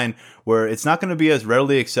the line, where it's not going to be as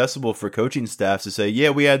readily accessible for coaching staffs to say,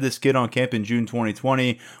 yeah, we had this kid on camp in June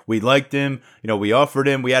 2020. We liked him. We offered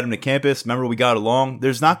him. We had him to campus. Remember, we got along.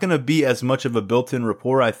 There's not going to be as much of a built-in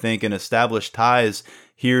rapport, I think, and established ties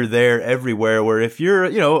here, there, everywhere, where if you're,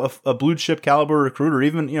 a blue chip caliber recruiter,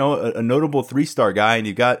 even, a notable 3-star guy, and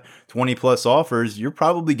you've got 20 plus offers, you're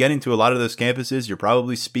probably getting to a lot of those campuses. You're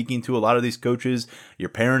probably speaking to a lot of these coaches. Your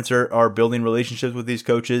parents are building relationships with these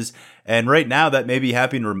coaches. And right now that may be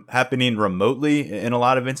happening remotely in a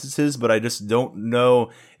lot of instances, but I just don't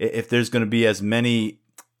know if there's going to be as many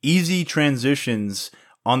easy transitions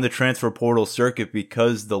on the transfer portal circuit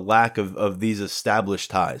because the lack of these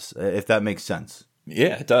established ties, if that makes sense.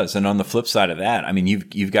 Yeah, it does. And on the flip side of that, I mean,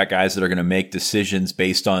 you've got guys that are going to make decisions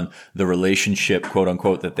based on the relationship, quote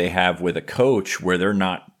unquote, that they have with a coach, where they're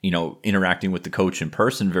not, interacting with the coach in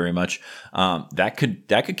person very much. That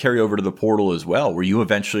could carry over to the portal as well, where you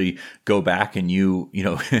eventually go back and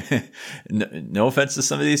no offense to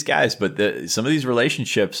some of these guys, but some of these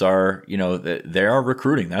relationships are, they are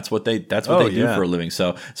recruiting. That's what they do for a living.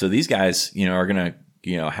 So these guys, are going to,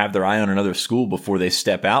 have their eye on another school before they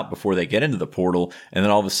step out, before they get into the portal. And then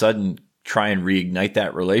all of a sudden, try and reignite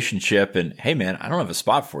that relationship. And hey, man, I don't have a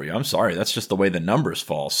spot for you. I'm sorry. That's just the way the numbers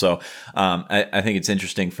fall. So I think it's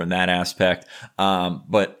interesting from that aspect.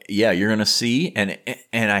 But yeah, you're going to see, and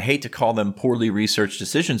I hate to call them poorly researched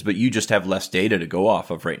decisions, but you just have less data to go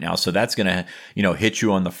off of right now. So that's going to, hit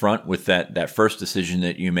you on the front with that first decision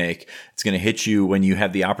that you make. It's going to hit you when you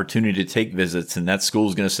have the opportunity to take visits, and that school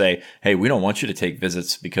is going to say, hey, we don't want you to take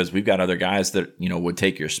visits because we've got other guys that, would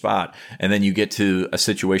take your spot. And then you get to a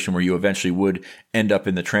situation where you eventually would end up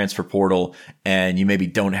in the transfer portal and you maybe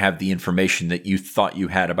don't have the information that you thought you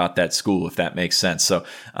had about that school, if that makes sense. So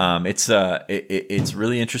it's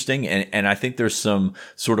really interesting. And I think there's some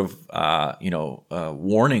sort of,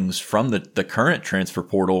 warnings from the current transfer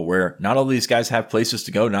portal where not all these guys have places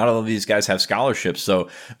to go. Not all of these guys have scholarships. So,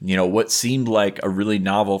 what seemed like a really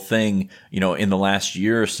novel thing, in the last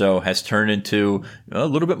year or so has turned into a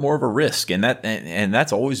little bit more of a risk. And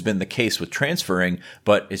that's always been the case with transferring,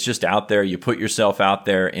 but it's just out there. You put yourself out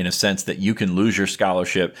there in a sense that you can lose your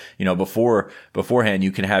scholarship. Beforehand,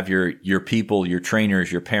 you can have your people, your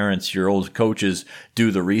trainers, your parents, your old coaches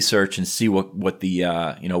do the research and see what the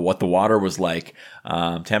water was like,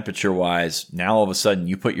 temperature wise. Now all of a sudden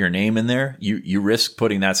you put your name in there, you risk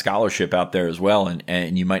putting that scholarship out there as well,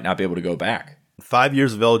 and you might not be able to go back. 5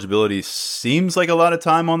 years of eligibility seems like a lot of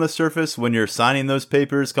time on the surface when you're signing those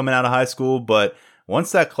papers coming out of high school, but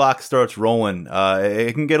once that clock starts rolling,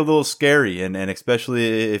 it can get a little scary, and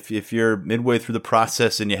especially if you're midway through the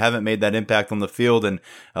process and you haven't made that impact on the field. And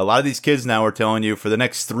a lot of these kids now are telling you for the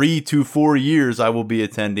next 3 to 4 years I will be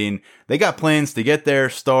attending. They got plans to get there,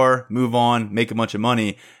 star, move on, make a bunch of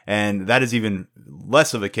money, and that is even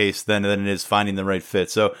less of a case than it is finding the right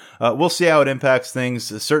fit. So we'll see how it impacts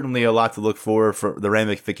things. Certainly a lot to look for the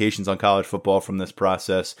ramifications on college football from this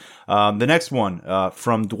process. The next one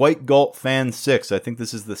from Dwight Galt Fan 6. I think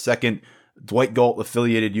this is the second Dwight Galt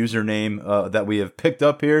affiliated username that we have picked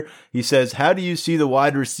up here. He says, how do you see the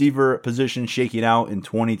wide receiver position shaking out in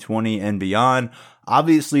 2020 and beyond?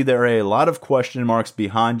 Obviously, there are a lot of question marks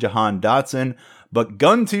behind Jahan Dotson, but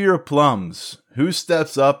gun to your plums, who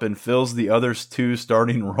steps up and fills the other two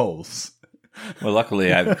starting roles? Well,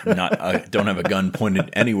 luckily I don't have a gun pointed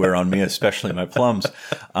anywhere on me, especially my plums.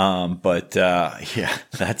 But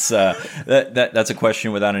that's a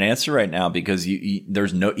question without an answer right now, because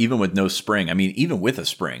there's even with no spring. I mean, even with a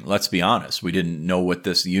spring, let's be honest, we didn't know what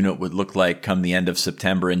this unit would look like come the end of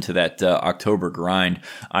September into that October grind.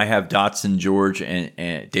 I have Dotson George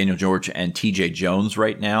and Daniel George and TJ Jones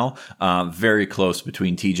right now, very close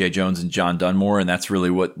between TJ Jones and John Dunmore, and that's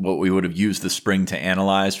really what we would have used the spring to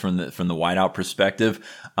analyze from the wideout perspective.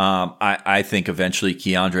 I think eventually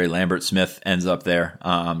Keandre Lambert-Smith ends up there,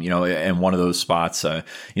 in one of those spots.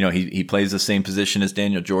 He plays the same position as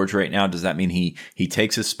Daniel George right now. Does that mean he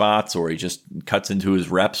takes his spots, or he just cuts into his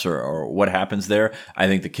reps, or what happens there? I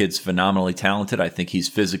think the kid's phenomenally talented. I think he's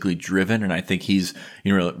physically driven, and I think he's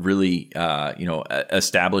really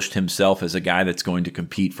established himself as a guy that's going to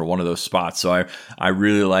compete for one of those spots. So I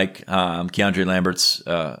really like Keandre Lambert's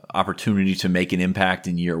opportunity to make an impact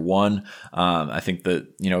in year one. I think that,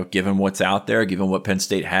 given what's out there, given what Penn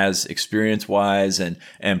State has experience-wise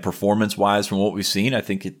and performance-wise from what we've seen, I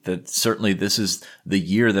think that certainly this is the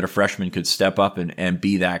year that a freshman could step up and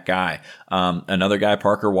be that guy. Another guy,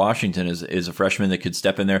 Parker Washington, is a freshman that could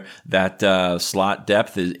step in there. That slot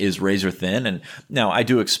depth is razor thin. And now I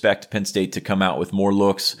do expect Penn State to come out with more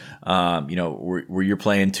looks, where you're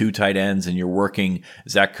playing two tight ends and you're working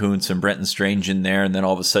Zach Kuntz and Brenton Strange in there, and then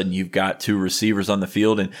all of a sudden you've got two receivers on the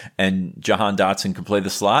field, and Jahan Dotson can play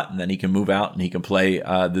the slot, and then he can move out and he can play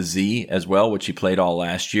the Z as well, which he played all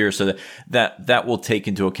last year. So that will take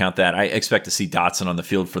into account that. I expect to see Dotson on the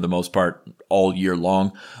field for the most part all year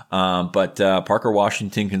long. But Parker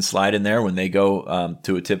Washington can slide in there when they go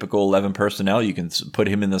to a typical 11 personnel. You can put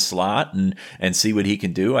him in the slot and see what he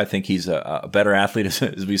can do. I think he's a better athlete,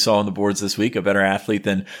 as we saw on the boards this week, a better athlete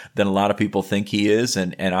than a lot of people think he is.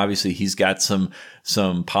 And obviously he's got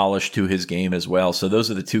some polish to his game as well. So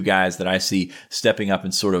those are the two guys that I see stepping up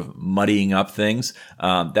and sort of muddying up things.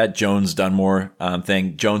 That Jones-Dunmore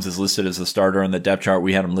thing, Jones is listed as a starter on the depth chart.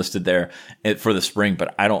 We had him listed there for the spring,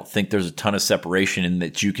 but I don't think there's a ton of separation in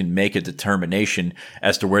that you can make a determination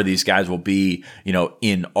as to where these guys will be,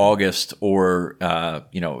 in August or,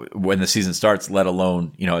 when the season starts, let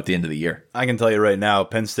alone, at the end of the year. I can tell you right now,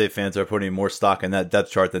 Penn State fans are putting more stock in that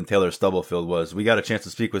depth chart than Taylor Stubblefield was. We got a chance to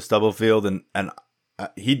speak with Stubblefield, and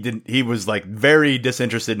he was like very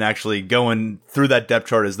disinterested in actually going through that depth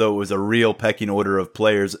chart as though it was a real pecking order of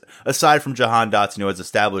players, aside from Jahan Dotson, who has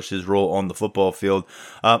established his role on the football field.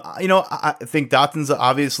 I think Dotson's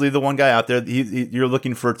obviously the one guy out there. You're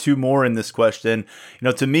looking for two more in this question.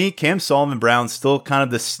 To me, Cam Sullivan-Brown's still kind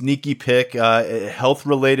of the sneaky pick, health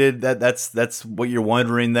related. That's what you're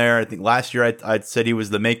wondering there. I think last year I'd said he was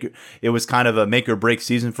the maker. It was kind of a make or break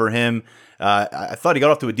season for him. I thought he got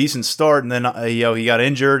off to a decent start, and then he got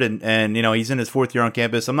injured, and he's in his fourth year on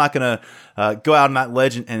campus. I'm not going to go out on that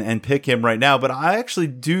ledge and pick him right now, but I actually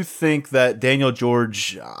do think that Daniel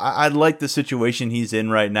George, I like the situation he's in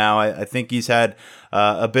right now. I think he's had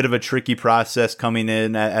a bit of a tricky process coming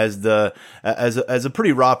in as a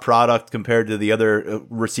pretty raw product compared to the other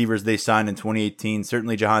receivers they signed in 2018.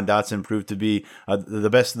 Certainly, Jahan Dotson proved to be the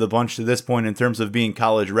best of the bunch to this point in terms of being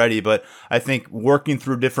college ready. But I think working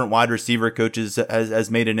through different wide receiver coaches has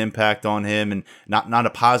made an impact on him, and not a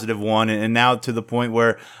positive one. And now to the point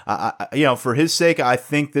where, for his sake, I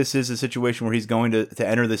think this is a situation where he's going to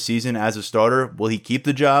enter the season as a starter. Will he keep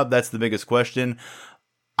the job? That's the biggest question.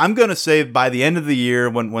 I'm going to say by the end of the year,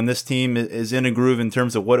 when this team is in a groove in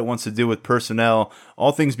terms of what it wants to do with personnel,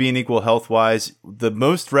 all things being equal health-wise, the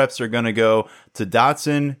most reps are going to go to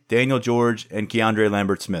Dotson, Daniel George, and Keandre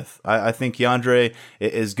Lambert-Smith. I think Keandre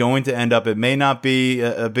is going to end up, it may not be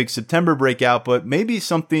a big September breakout, but maybe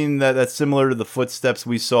something that's similar to the footsteps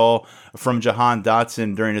we saw from Jahan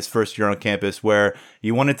Dotson during his first year on campus, where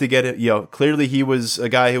you wanted to get it, clearly he was a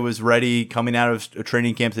guy who was ready coming out of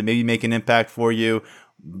training camp to maybe make an impact for you.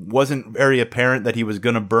 Wasn't very apparent that he was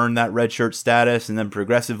going to burn that redshirt status, and then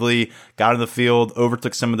progressively got on the field,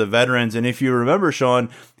 overtook some of the veterans. And if you remember, Sean,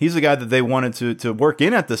 he's a guy that they wanted to work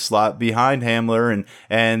in at the slot behind Hamler,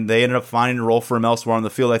 and they ended up finding a role for him elsewhere on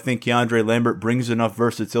the field. I think Keandre Lambert brings enough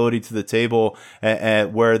versatility to the table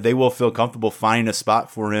where they will feel comfortable finding a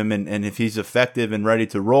spot for him. And if he's effective and ready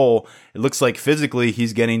to roll, it looks like physically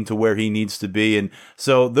he's getting to where he needs to be. And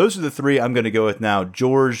so those are the three I'm going to go with now.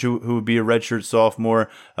 George, who would be a redshirt sophomore,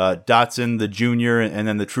 Dotson, the junior, and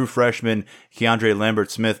then the true freshman, Keandre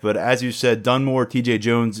Lambert-Smith. But as you said, Dunmore, TJ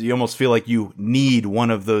Jones, you almost feel like you need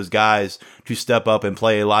one of those guys to step up and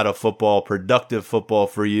play a lot of football, productive football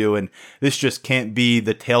for you. And this just can't be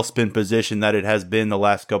the tailspin position that it has been the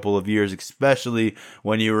last couple of years, especially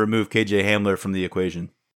when you remove KJ Hamler from the equation.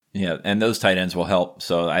 Yeah, and those tight ends will help.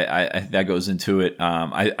 So I that goes into it.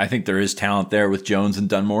 I think there is talent there with Jones and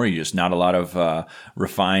Dunmore. You just not a lot of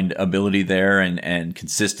refined ability there and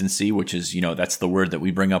consistency, which is, that's the word that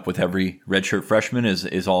we bring up with every redshirt freshman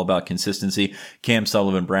is all about consistency. Cam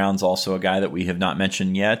Sullivan-Brown's also a guy that we have not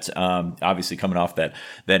mentioned yet. Obviously coming off that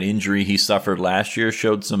injury he suffered last year,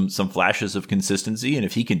 showed some flashes of consistency. And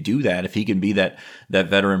if he can do that, if he can be that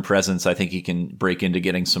veteran presence, I think he can break into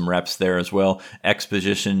getting some reps there as well.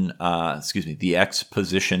 The X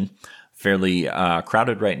position, fairly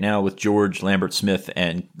crowded right now with George, Lambert-Smith,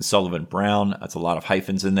 and Sullivan-Brown. That's a lot of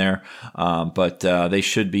hyphens in there, but they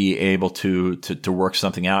should be able to work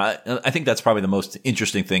something out. I think that's probably the most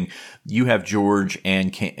interesting thing. You have George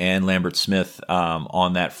and Lambert-Smith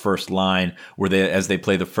on that first line, where they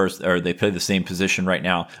play the same position right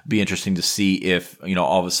now. Be interesting to see if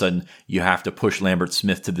all of a sudden you have to push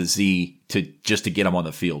Lambert-Smith to the Z to get him on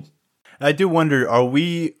the field. I do wonder, are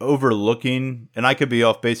we overlooking, and I could be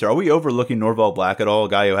off base here, are we overlooking Norval Black at all? A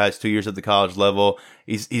guy who has 2 years at the college level.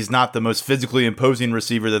 He's not the most physically imposing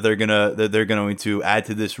receiver that they're going to add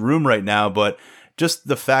to this room right now, but just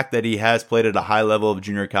the fact that he has played at a high level of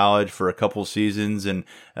junior college for a couple seasons, and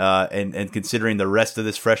considering the rest of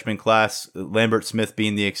this freshman class, Lambert-Smith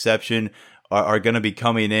being the exception, are going to be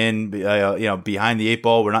coming in, behind the eight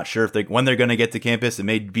ball. We're not sure when they're going to get to campus. It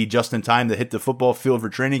may be just in time to hit the football field for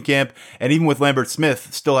training camp. And even with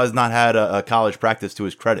Lambert-Smith, still has not had a college practice to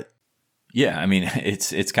his credit. Yeah, I mean,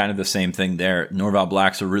 it's kind of the same thing there. Norval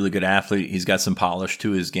Black's a really good athlete. He's got some polish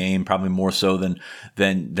to his game, probably more so than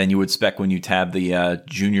you would expect when you tab the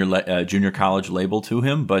junior college label to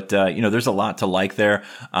him. But there's a lot to like there.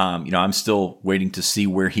 I'm still waiting to see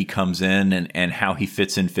where he comes in and how he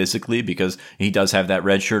fits in physically, because he does have that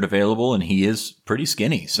red shirt available and he is pretty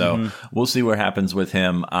skinny. So We'll see what happens with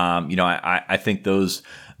him. I think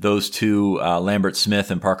those two,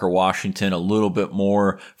 Lambert-Smith and Parker Washington, a little bit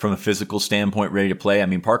more from a physical standpoint, ready to play. I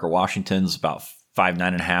mean, Parker Washington's about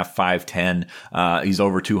 5'9.5", 5'10". He's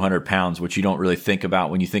over 200 pounds, which you don't really think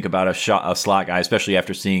about when you think about a slot guy, especially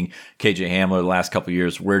after seeing KJ Hamler the last couple of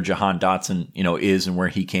years, where Jahan Dotson, is and where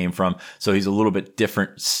he came from. So he's a little bit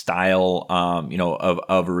different style,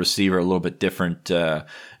 of a receiver, a little bit different,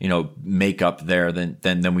 makeup there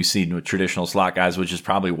than we see with traditional slot guys, which is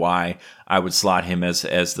probably why I would slot him as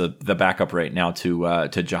the backup right now to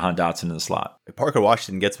Jahan Dotson in the slot. Parker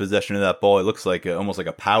Washington gets possession of that ball. It looks like almost like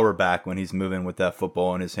a power back when he's moving with that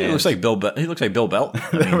football in his hands. He looks like Bill Belton.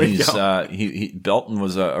 I mean, Belton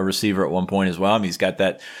was a receiver at one point as well. I mean, he's got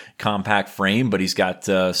that compact frame, but he's got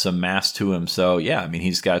some mass to him. So yeah, I mean,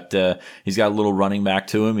 he's got a little running back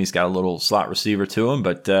to him. He's got a little slot receiver to him,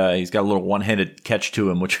 but he's got a little one-handed catch to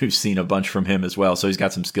him, which we've seen a bunch from him as well. So he's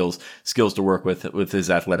got some skills to work with his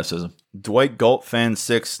athleticism. Dwight Galt fan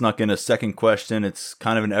 6 snuck in a second question. It's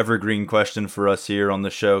kind of an evergreen question for us here on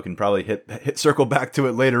the show. Can probably hit circle back to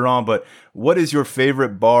it later on. But what is your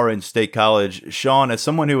favorite bar in State College? Sean, as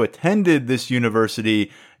someone who attended this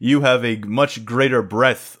university, you have a much greater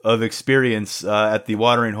breadth of experience at the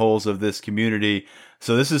watering holes of this community.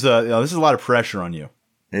 So this is a lot of pressure on you.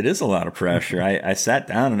 It is a lot of pressure. I sat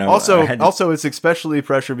down and also it's especially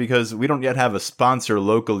pressure because we don't yet have a sponsor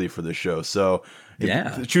locally for the show. So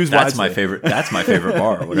choose wisely. That's my favorite. That's my favorite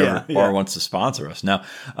bar. Whatever bar wants to sponsor us. Now,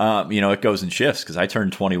 it goes in shifts because I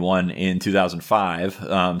turned 21 in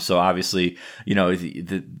 2005. So obviously,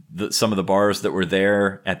 some of the bars that were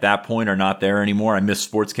there at that point are not there anymore. I miss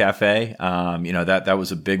Sports Cafe. That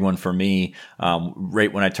was a big one for me.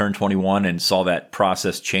 Right when I turned 21 and saw that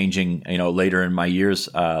process changing, later in my years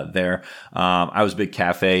there. I was a big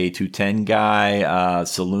Cafe 210 guy,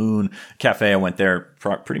 Saloon Cafe. I went there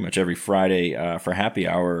pretty much every Friday for happy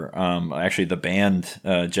hour. Actually, the band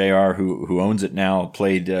JR, who owns it now,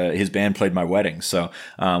 his band played my wedding, so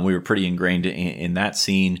we were pretty ingrained in that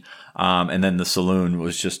scene. And then the Saloon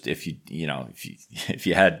was just if you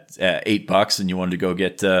had $8 and you wanted to go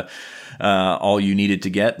get all you needed to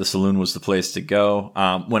get, the Saloon was the place to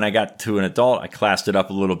go. When I got to an adult, I classed it up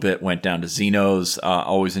a little bit, went down to Zeno's.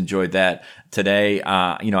 Always enjoyed that. Today,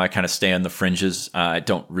 I kind of stay on the fringes. I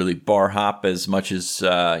don't really bar hop as much as,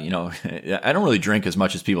 I don't really drink as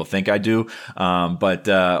much as people think I do.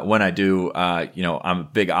 But when I do, I'm a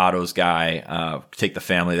big Otto's guy. Take the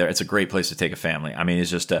family there. It's a great place to take a family. I mean,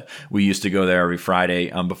 it's just we used to go there every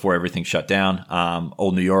Friday before everything shut down.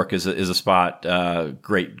 Old New York is a spot.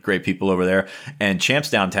 Great people over there. And Champs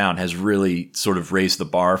Downtown has really sort of raised the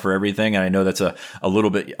bar for everything. And I know that's a little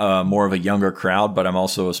bit more of a younger crowd, but I'm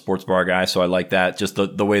also a sports bar guy, so I like that. Just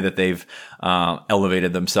the way that they've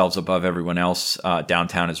elevated themselves above everyone else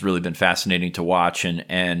downtown has really been fascinating to watch,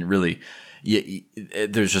 and really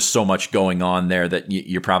there's just so much going on there that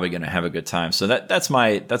you're probably going to have a good time. So that's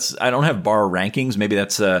I don't have bar rankings. Maybe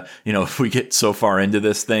that's if we get so far into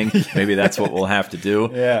this thing, maybe that's what we'll have to do.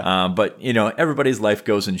 But everybody's life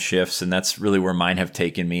goes in shifts, and that's really where mine have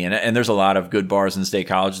taken me. And there's a lot of good bars in State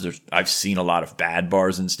College. I've seen a lot of bad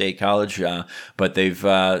bars in State College, but they've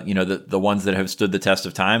the ones that have stood the test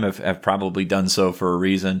of time have probably done so for a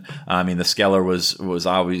reason. I mean, the Skeller was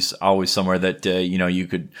always somewhere that you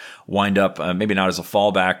could wind up, maybe not as a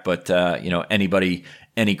fallback, but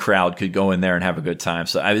any crowd could go in there and have a good time.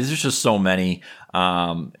 So there's just so many.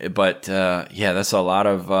 That's a lot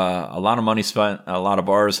of money spent, a lot of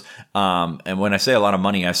bars. And when I say a lot of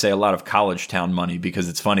money, I say a lot of college town money, because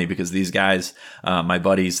it's funny because these guys, my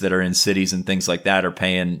buddies that are in cities and things like that, are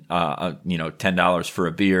paying, $10 for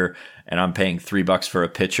a beer, and I'm paying $3 for a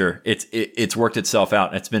pitcher. It's worked itself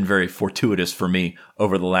out. It's been very fortuitous for me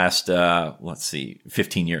over the last,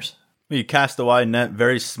 15 years. You cast a wide net,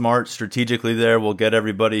 very smart strategically there. We'll get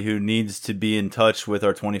everybody who needs to be in touch with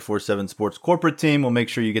our 24/7 Sports corporate team. We'll make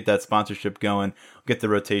sure you get that sponsorship going, get the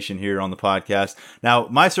rotation here on the podcast. Now,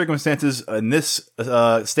 my circumstances in this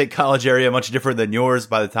State College area are much different than yours.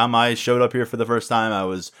 By the time I showed up here for the first time, I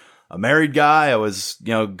was a married guy. I was,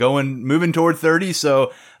 moving toward 30.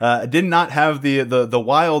 So I did not have the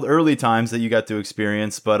wild early times that you got to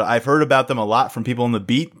experience, but I've heard about them a lot from people on the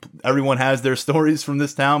beat. Everyone has their stories from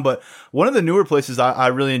this town, but one of the newer places I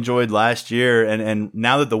really enjoyed last year, and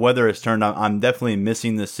now that the weather has turned, I'm definitely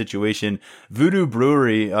missing this situation. Voodoo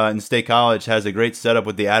Brewery in State College has a great setup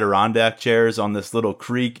with the Adirondack chairs on this little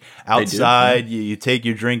creek outside. You take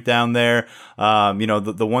your drink down there.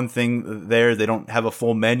 The one thing there, they don't have a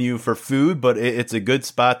full menu for food, but it's a good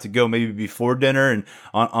spot to go maybe before dinner. And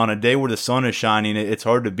on a day where the sun is shining, it's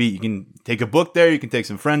hard to beat. You can take a book there, you can take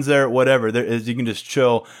some friends there, whatever. You can just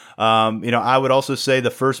chill. I would also say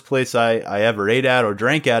the first place I ever ate at or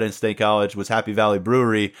drank at in State College was Happy Valley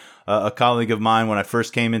Brewery a colleague of mine when I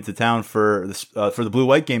first came into town for the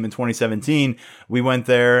Blue-White game in 2017. We went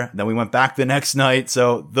there, then we went back the next night.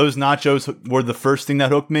 So those nachos were the first thing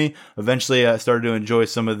that hooked me. Eventually, I started to enjoy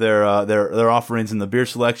some of their offerings in the beer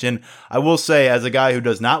selection. I will say, as a guy who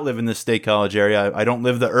does not live in the State College area, I don't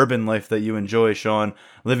live the urban life that you enjoy, Sean,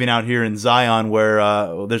 living out here in Zion, where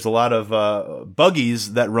there's a lot of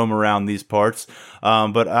buggies that roam around these parts.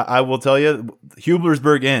 But I will tell you,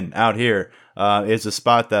 Hublersburg Inn out here is a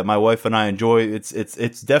spot that my wife and I enjoy.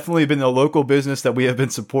 It's definitely been a local business that we have been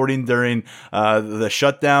supporting during the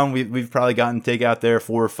shutdown. We've probably gotten takeout there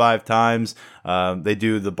 4 or 5 times. They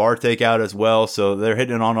do the bar takeout as well, so they're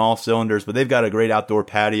hitting on all cylinders. But they've got a great outdoor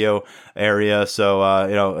patio area. So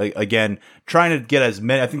again, trying to get as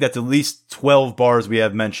many. I think that's at least 12 bars we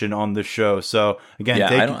have mentioned on the show. So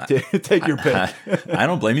again, take your pick. I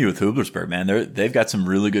don't blame you with Hublersburg, man. They've got some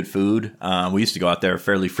really good food. We used to go out there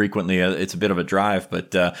fairly frequently. It's a bit of a drive,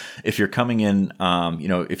 but if you're coming in,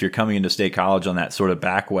 if you're coming into State College on that sort of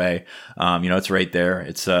back way, it's right there.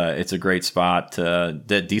 It's a great spot.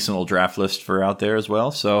 Decent little draft list for out there as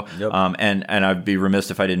well. So, yep. And I'd be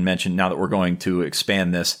remiss if I didn't mention, now that we're going to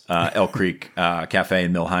expand this, Elk Creek Cafe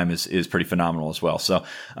in Millheim is pretty phenomenal as well. So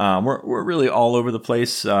we're really all over the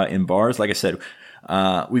place in bars. Like I said,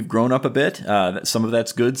 we've grown up a bit. Some of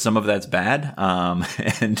that's good, some of that's bad,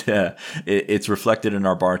 and it's reflected in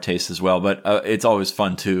our bar taste as well. But it's always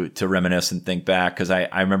fun to reminisce and think back, because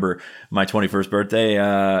I remember my 21st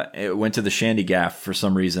birthday. It went to the Shandy Gaff for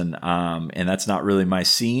some reason, and that's not really my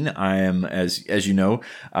scene. I am, as you know,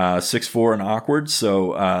 6'4" and awkward,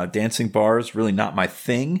 so dancing bars really not my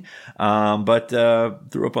thing. But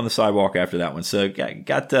threw up on the sidewalk after that one, so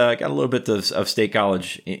got a little bit of State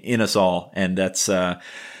College in us all, and that's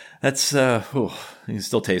you can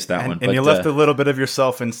still taste that one. And you left a little bit of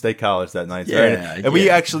yourself in State College that night. Yeah. Right? And we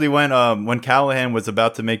actually went, when Callahan was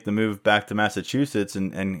about to make the move back to Massachusetts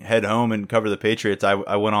and head home and cover the Patriots,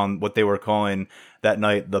 I went on what they were calling that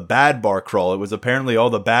night the bad bar crawl. It was apparently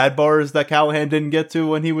all the bad bars that Callahan didn't get to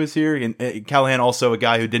when he was here. And Callahan, also a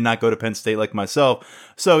guy who did not go to Penn State like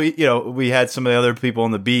myself. So, we had some of the other people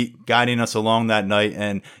on the beat guiding us along that night.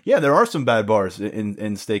 And yeah, there are some bad bars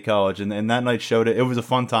in State College. And that night showed it. It was a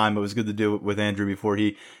fun time. It was good to do it with Andrew before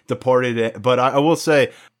he departed. But I will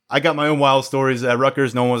say, I got my own wild stories at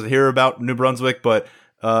Rutgers. No one wants to hear about New Brunswick, but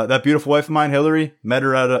that beautiful wife of mine, Hillary, met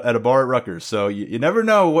her at a bar at Rutgers. So you never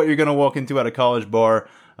know what you're going to walk into at a college bar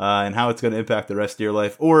and how it's going to impact the rest of your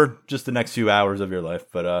life or just the next few hours of your life.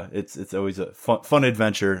 But it's always a fun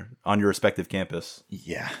adventure on your respective campus.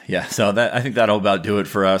 Yeah. So I think that'll about do it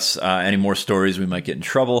for us. Any more stories, we might get in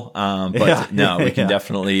trouble. But we can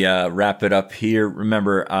definitely wrap it up here.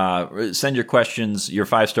 Remember, send your questions, your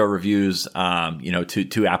 5-star reviews,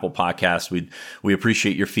 to Apple Podcasts. We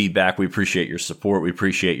appreciate your feedback. We appreciate your support. We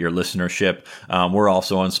appreciate your listenership. We're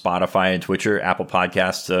also on Spotify and Twitcher. Apple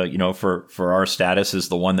Podcasts, for our status is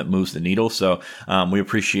the one that moves the needle. So we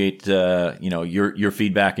appreciate your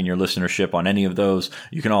feedback and your listenership on any of those.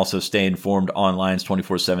 You can also stay informed on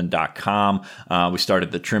Lions247.com. We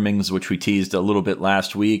started the trimmings, which we teased a little bit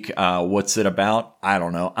last week. What's it about? I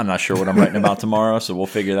don't know. I'm not sure what I'm writing about tomorrow, so we'll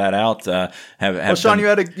figure that out. Sean, you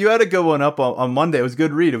had a good one up on Monday. It was a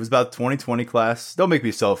good read. It was about 2020 class. Don't make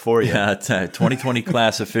me sell it for you. Yeah, 2020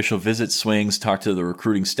 class official visit swings. Talk to the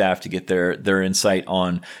recruiting staff to get their insight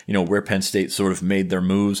on where Penn State sort of made their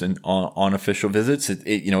moves and on official visits.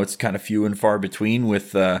 It's kind of few and far between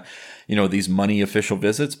with these money official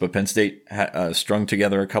visits, but Penn State strung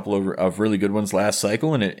together a couple of really good ones last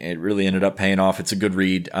cycle, and it really ended up paying off. It's a good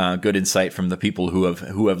read, good insight from the people who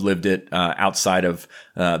have lived it outside of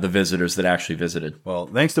the visitors that actually visited. Well,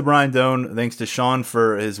 thanks to Brian Doan, thanks to Sean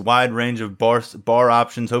for his wide range of bar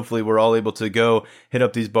options. Hopefully, we're all able to go hit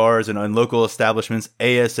up these bars and local establishments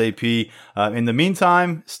ASAP. In the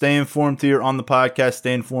meantime, stay informed here on the podcast.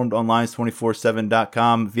 Stay informed on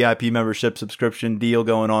Lions247.com. VIP membership subscription deal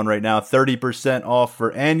going on right now. 30% off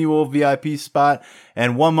for annual VIP spot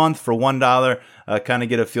and 1 month for $1. Kind of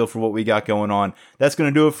get a feel for what we got going on. That's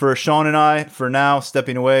going to do it for Sean and I for now.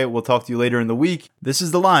 Stepping away. We'll talk to you later in the week. This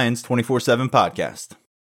is the Lions 24/7 podcast.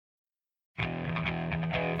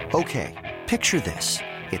 Okay, picture this.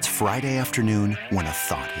 It's Friday afternoon when a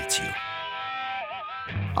thought hits you.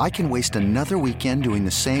 I can waste another weekend doing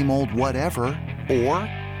the same old whatever, or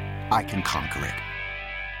I can conquer it.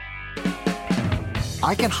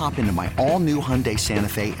 I can hop into my all-new Hyundai Santa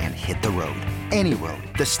Fe and hit the road. Any road.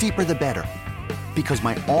 The steeper, the better. Because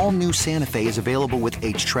my all-new Santa Fe is available with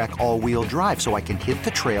H-Track all-wheel drive, so I can hit the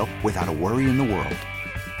trail without a worry in the world.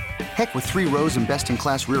 Heck, with 3 rows and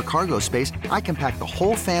best-in-class rear cargo space, I can pack the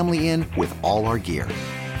whole family in with all our gear.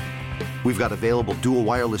 We've got available dual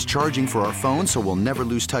wireless charging for our phones, so we'll never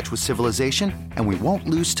lose touch with civilization, and we won't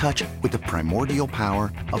lose touch with the primordial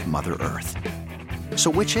power of Mother Earth. So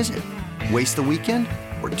which is it? Waste the weekend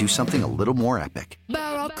or do something a little more epic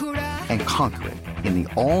and conquer it in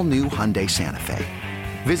the all-new Hyundai Santa Fe?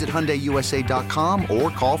 Visit HyundaiUSA.com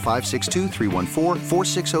or call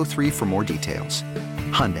 562-314-4603 for more details.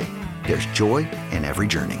 Hyundai, there's joy in every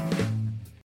journey.